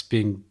U.S.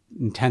 being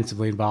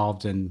intensively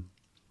involved in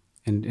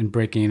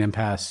breaking an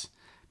impasse,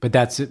 but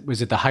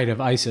was at the height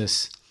of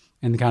ISIS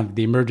and kind of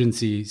the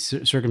emergency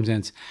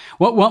circumstance.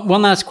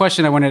 One last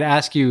question I wanted to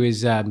ask you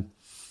is,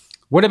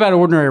 what about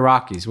ordinary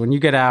Iraqis? When you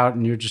get out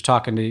and you're just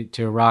talking to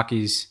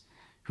Iraqis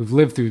who've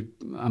lived through,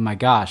 oh my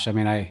gosh, I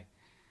mean, I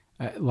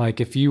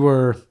like if you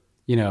were,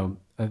 a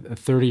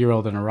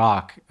 30-year-old in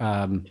Iraq,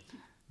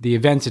 the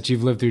events that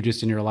you've lived through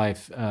just in your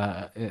life,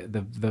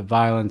 the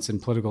violence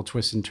and political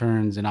twists and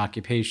turns and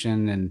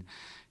occupation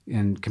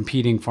and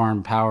competing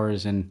foreign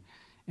powers and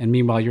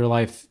meanwhile your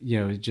life,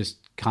 is just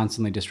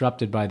constantly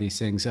disrupted by these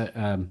things.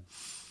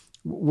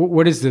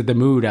 What is the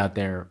mood out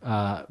there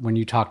when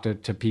you talk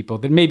to people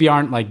that maybe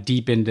aren't like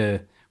deep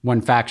into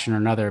one faction or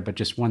another, but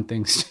just want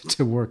things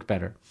to work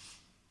better?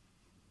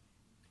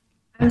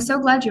 I'm so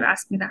glad you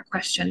asked me that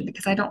question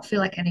because I don't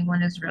feel like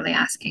anyone is really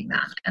asking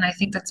that. And I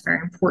think that's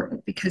very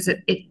important because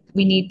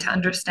we need to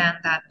understand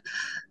that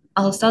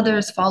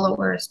al-Sadr's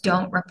followers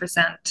don't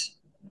represent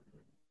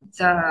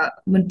the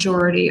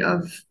majority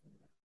of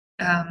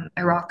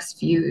Iraq's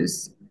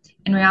views.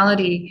 In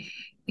reality,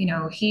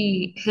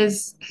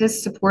 his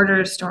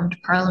supporters stormed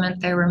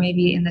parliament. They were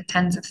maybe in the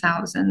tens of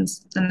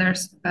thousands. And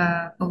there's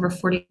over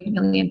 40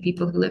 million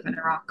people who live in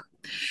Iraq.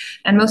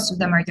 And most of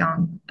them are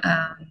young.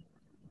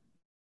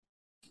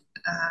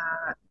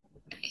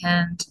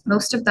 And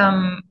most of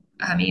them,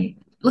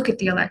 look at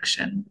the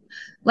election.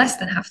 Less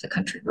than half the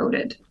country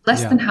voted.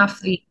 Less than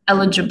half the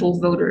eligible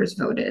voters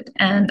voted.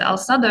 And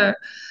al-Sadr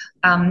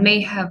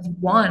may have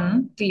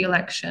won the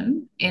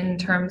election in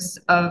terms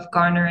of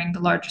garnering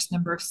the largest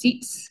number of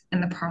seats in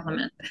the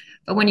parliament.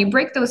 But when you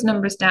break those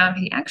numbers down,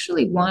 he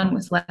actually won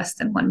with less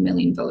than 1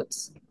 million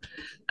votes,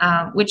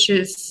 which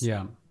is...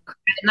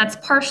 And that's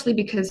partially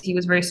because he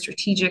was very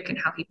strategic in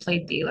how he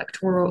played the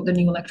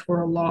new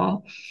electoral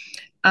law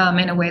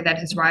in a way that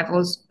his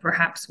rivals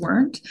perhaps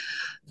weren't.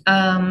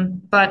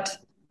 But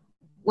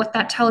what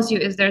that tells you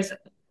is there's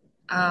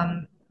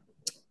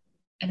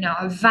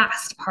a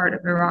vast part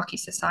of Iraqi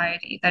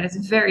society that is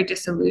very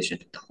disillusioned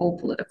with the whole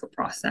political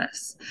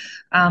process.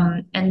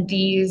 And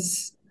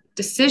these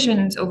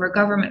decisions over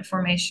government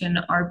formation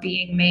are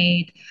being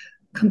made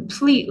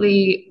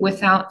completely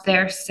without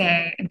their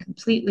say and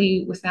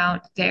completely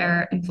without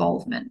their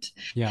involvement.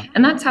 Yeah.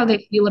 And that's how they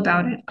feel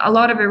about it. A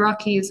lot of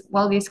Iraqis,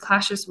 while these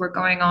clashes were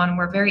going on,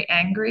 were very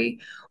angry.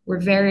 Were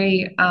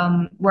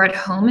at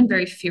home and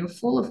very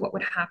fearful of what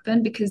would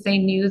happen because they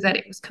knew that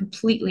it was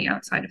completely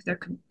outside of their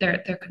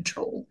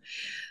control.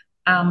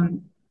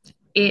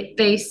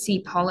 They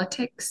see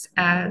politics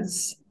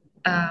as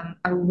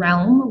a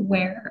realm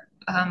where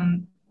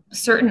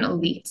certain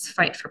elites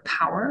fight for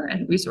power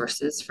and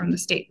resources from the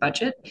state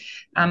budget.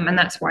 And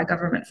that's why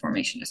government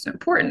formation is so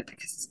important,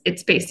 because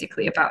it's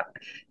basically about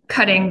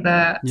cutting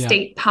the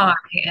state pie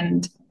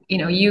and,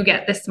 you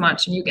get this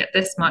much and you get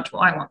this much.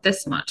 Well, I want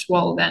this much.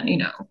 Well, then,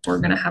 we're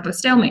going to have a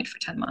stalemate for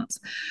 10 months.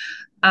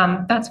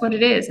 That's what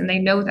it is. And they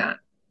know that.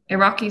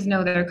 Iraqis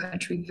know their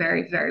country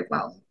very, very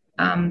well.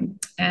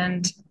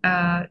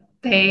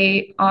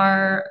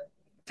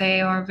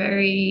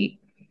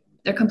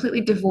 They're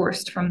completely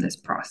divorced from this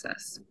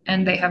process,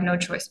 and they have no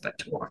choice but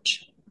to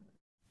watch.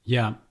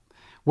 Yeah.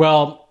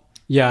 Well,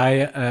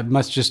 yeah,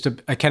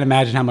 I can't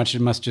imagine how much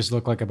it must just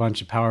look like a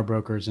bunch of power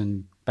brokers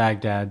in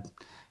Baghdad,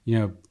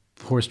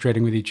 horse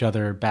trading with each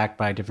other, backed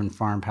by different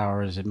foreign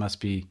powers. It must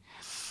be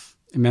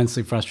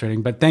immensely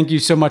frustrating. But thank you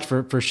so much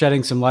for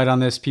shedding some light on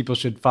this. People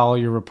should follow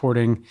your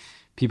reporting.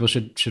 People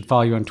should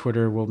follow you on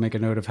Twitter. We'll make a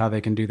note of how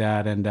they can do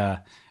that, and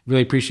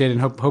really appreciate it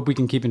and hope we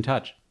can keep in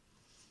touch.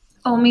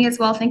 Oh, me as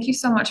well. Thank you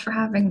so much for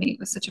having me. It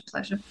was such a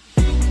pleasure.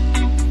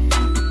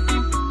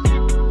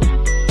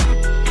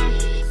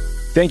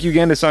 Thank you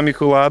again to Samia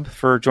Kulab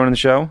for joining the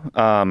show.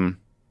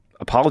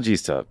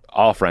 Apologies to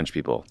all French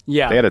people.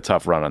 Yeah. They had a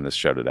tough run on this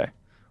show today.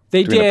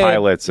 They Between did. the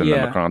pilots and the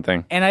Macron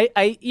thing. And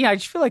I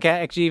just feel like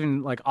actually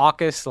even like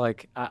AUKUS,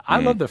 like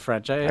I love the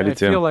French. I do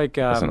too. feel like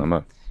listen, I'm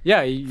a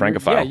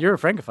Francophile. You're a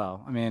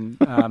Francophile. I mean,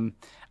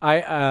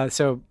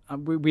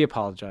 we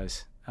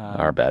apologize.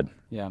 Our bad.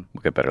 Yeah,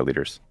 we'll get better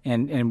leaders.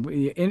 And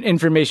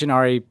information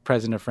Ari,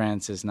 president of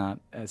France, is not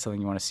something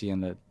you want to see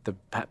in the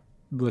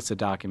list of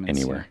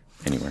documents anywhere.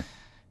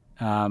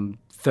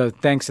 So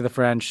thanks to the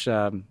French.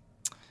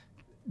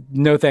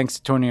 No thanks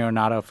to Tony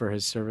Ornato for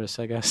his service,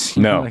 I guess.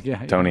 No,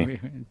 Tony.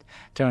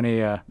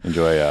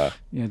 Enjoy.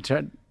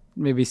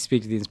 Maybe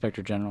speak to the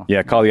Inspector General.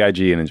 Yeah, call the IG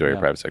and enjoy your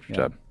private sector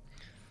job.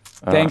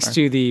 Thanks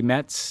to the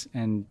Mets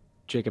and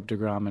Jacob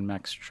deGrom and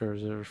Max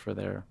Scherzer for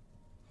their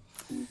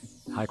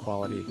high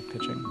quality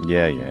pitching.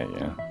 Yeah.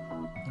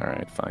 All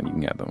right, fine. You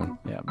can have that one.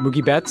 Yeah,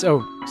 Mookie Betts.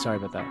 Oh, sorry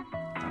about that.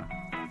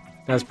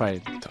 That was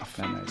probably tough.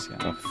 Not nice. Yeah.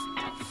 Tough.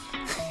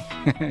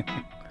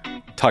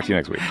 Talk to you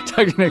next week.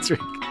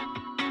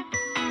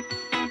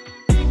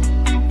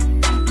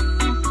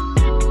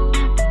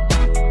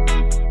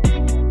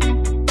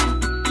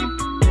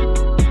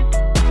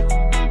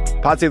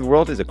 Pod Save the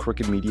World is a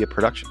Crooked Media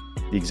production.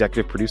 The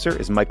executive producer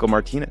is Michael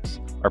Martinez.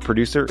 Our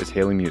producer is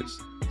Haley Muse.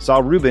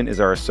 Saul Rubin is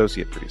our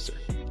associate producer.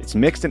 It's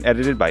mixed and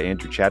edited by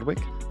Andrew Chadwick.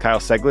 Kyle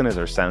Seglin is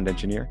our sound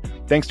engineer.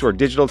 Thanks to our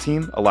digital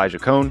team, Elijah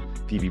Cohn,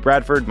 Phoebe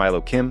Bradford, Milo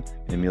Kim,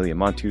 and Amelia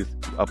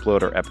Montooth, who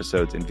upload our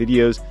episodes and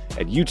videos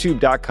at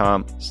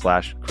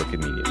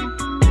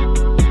youtube.com/crookedmedia.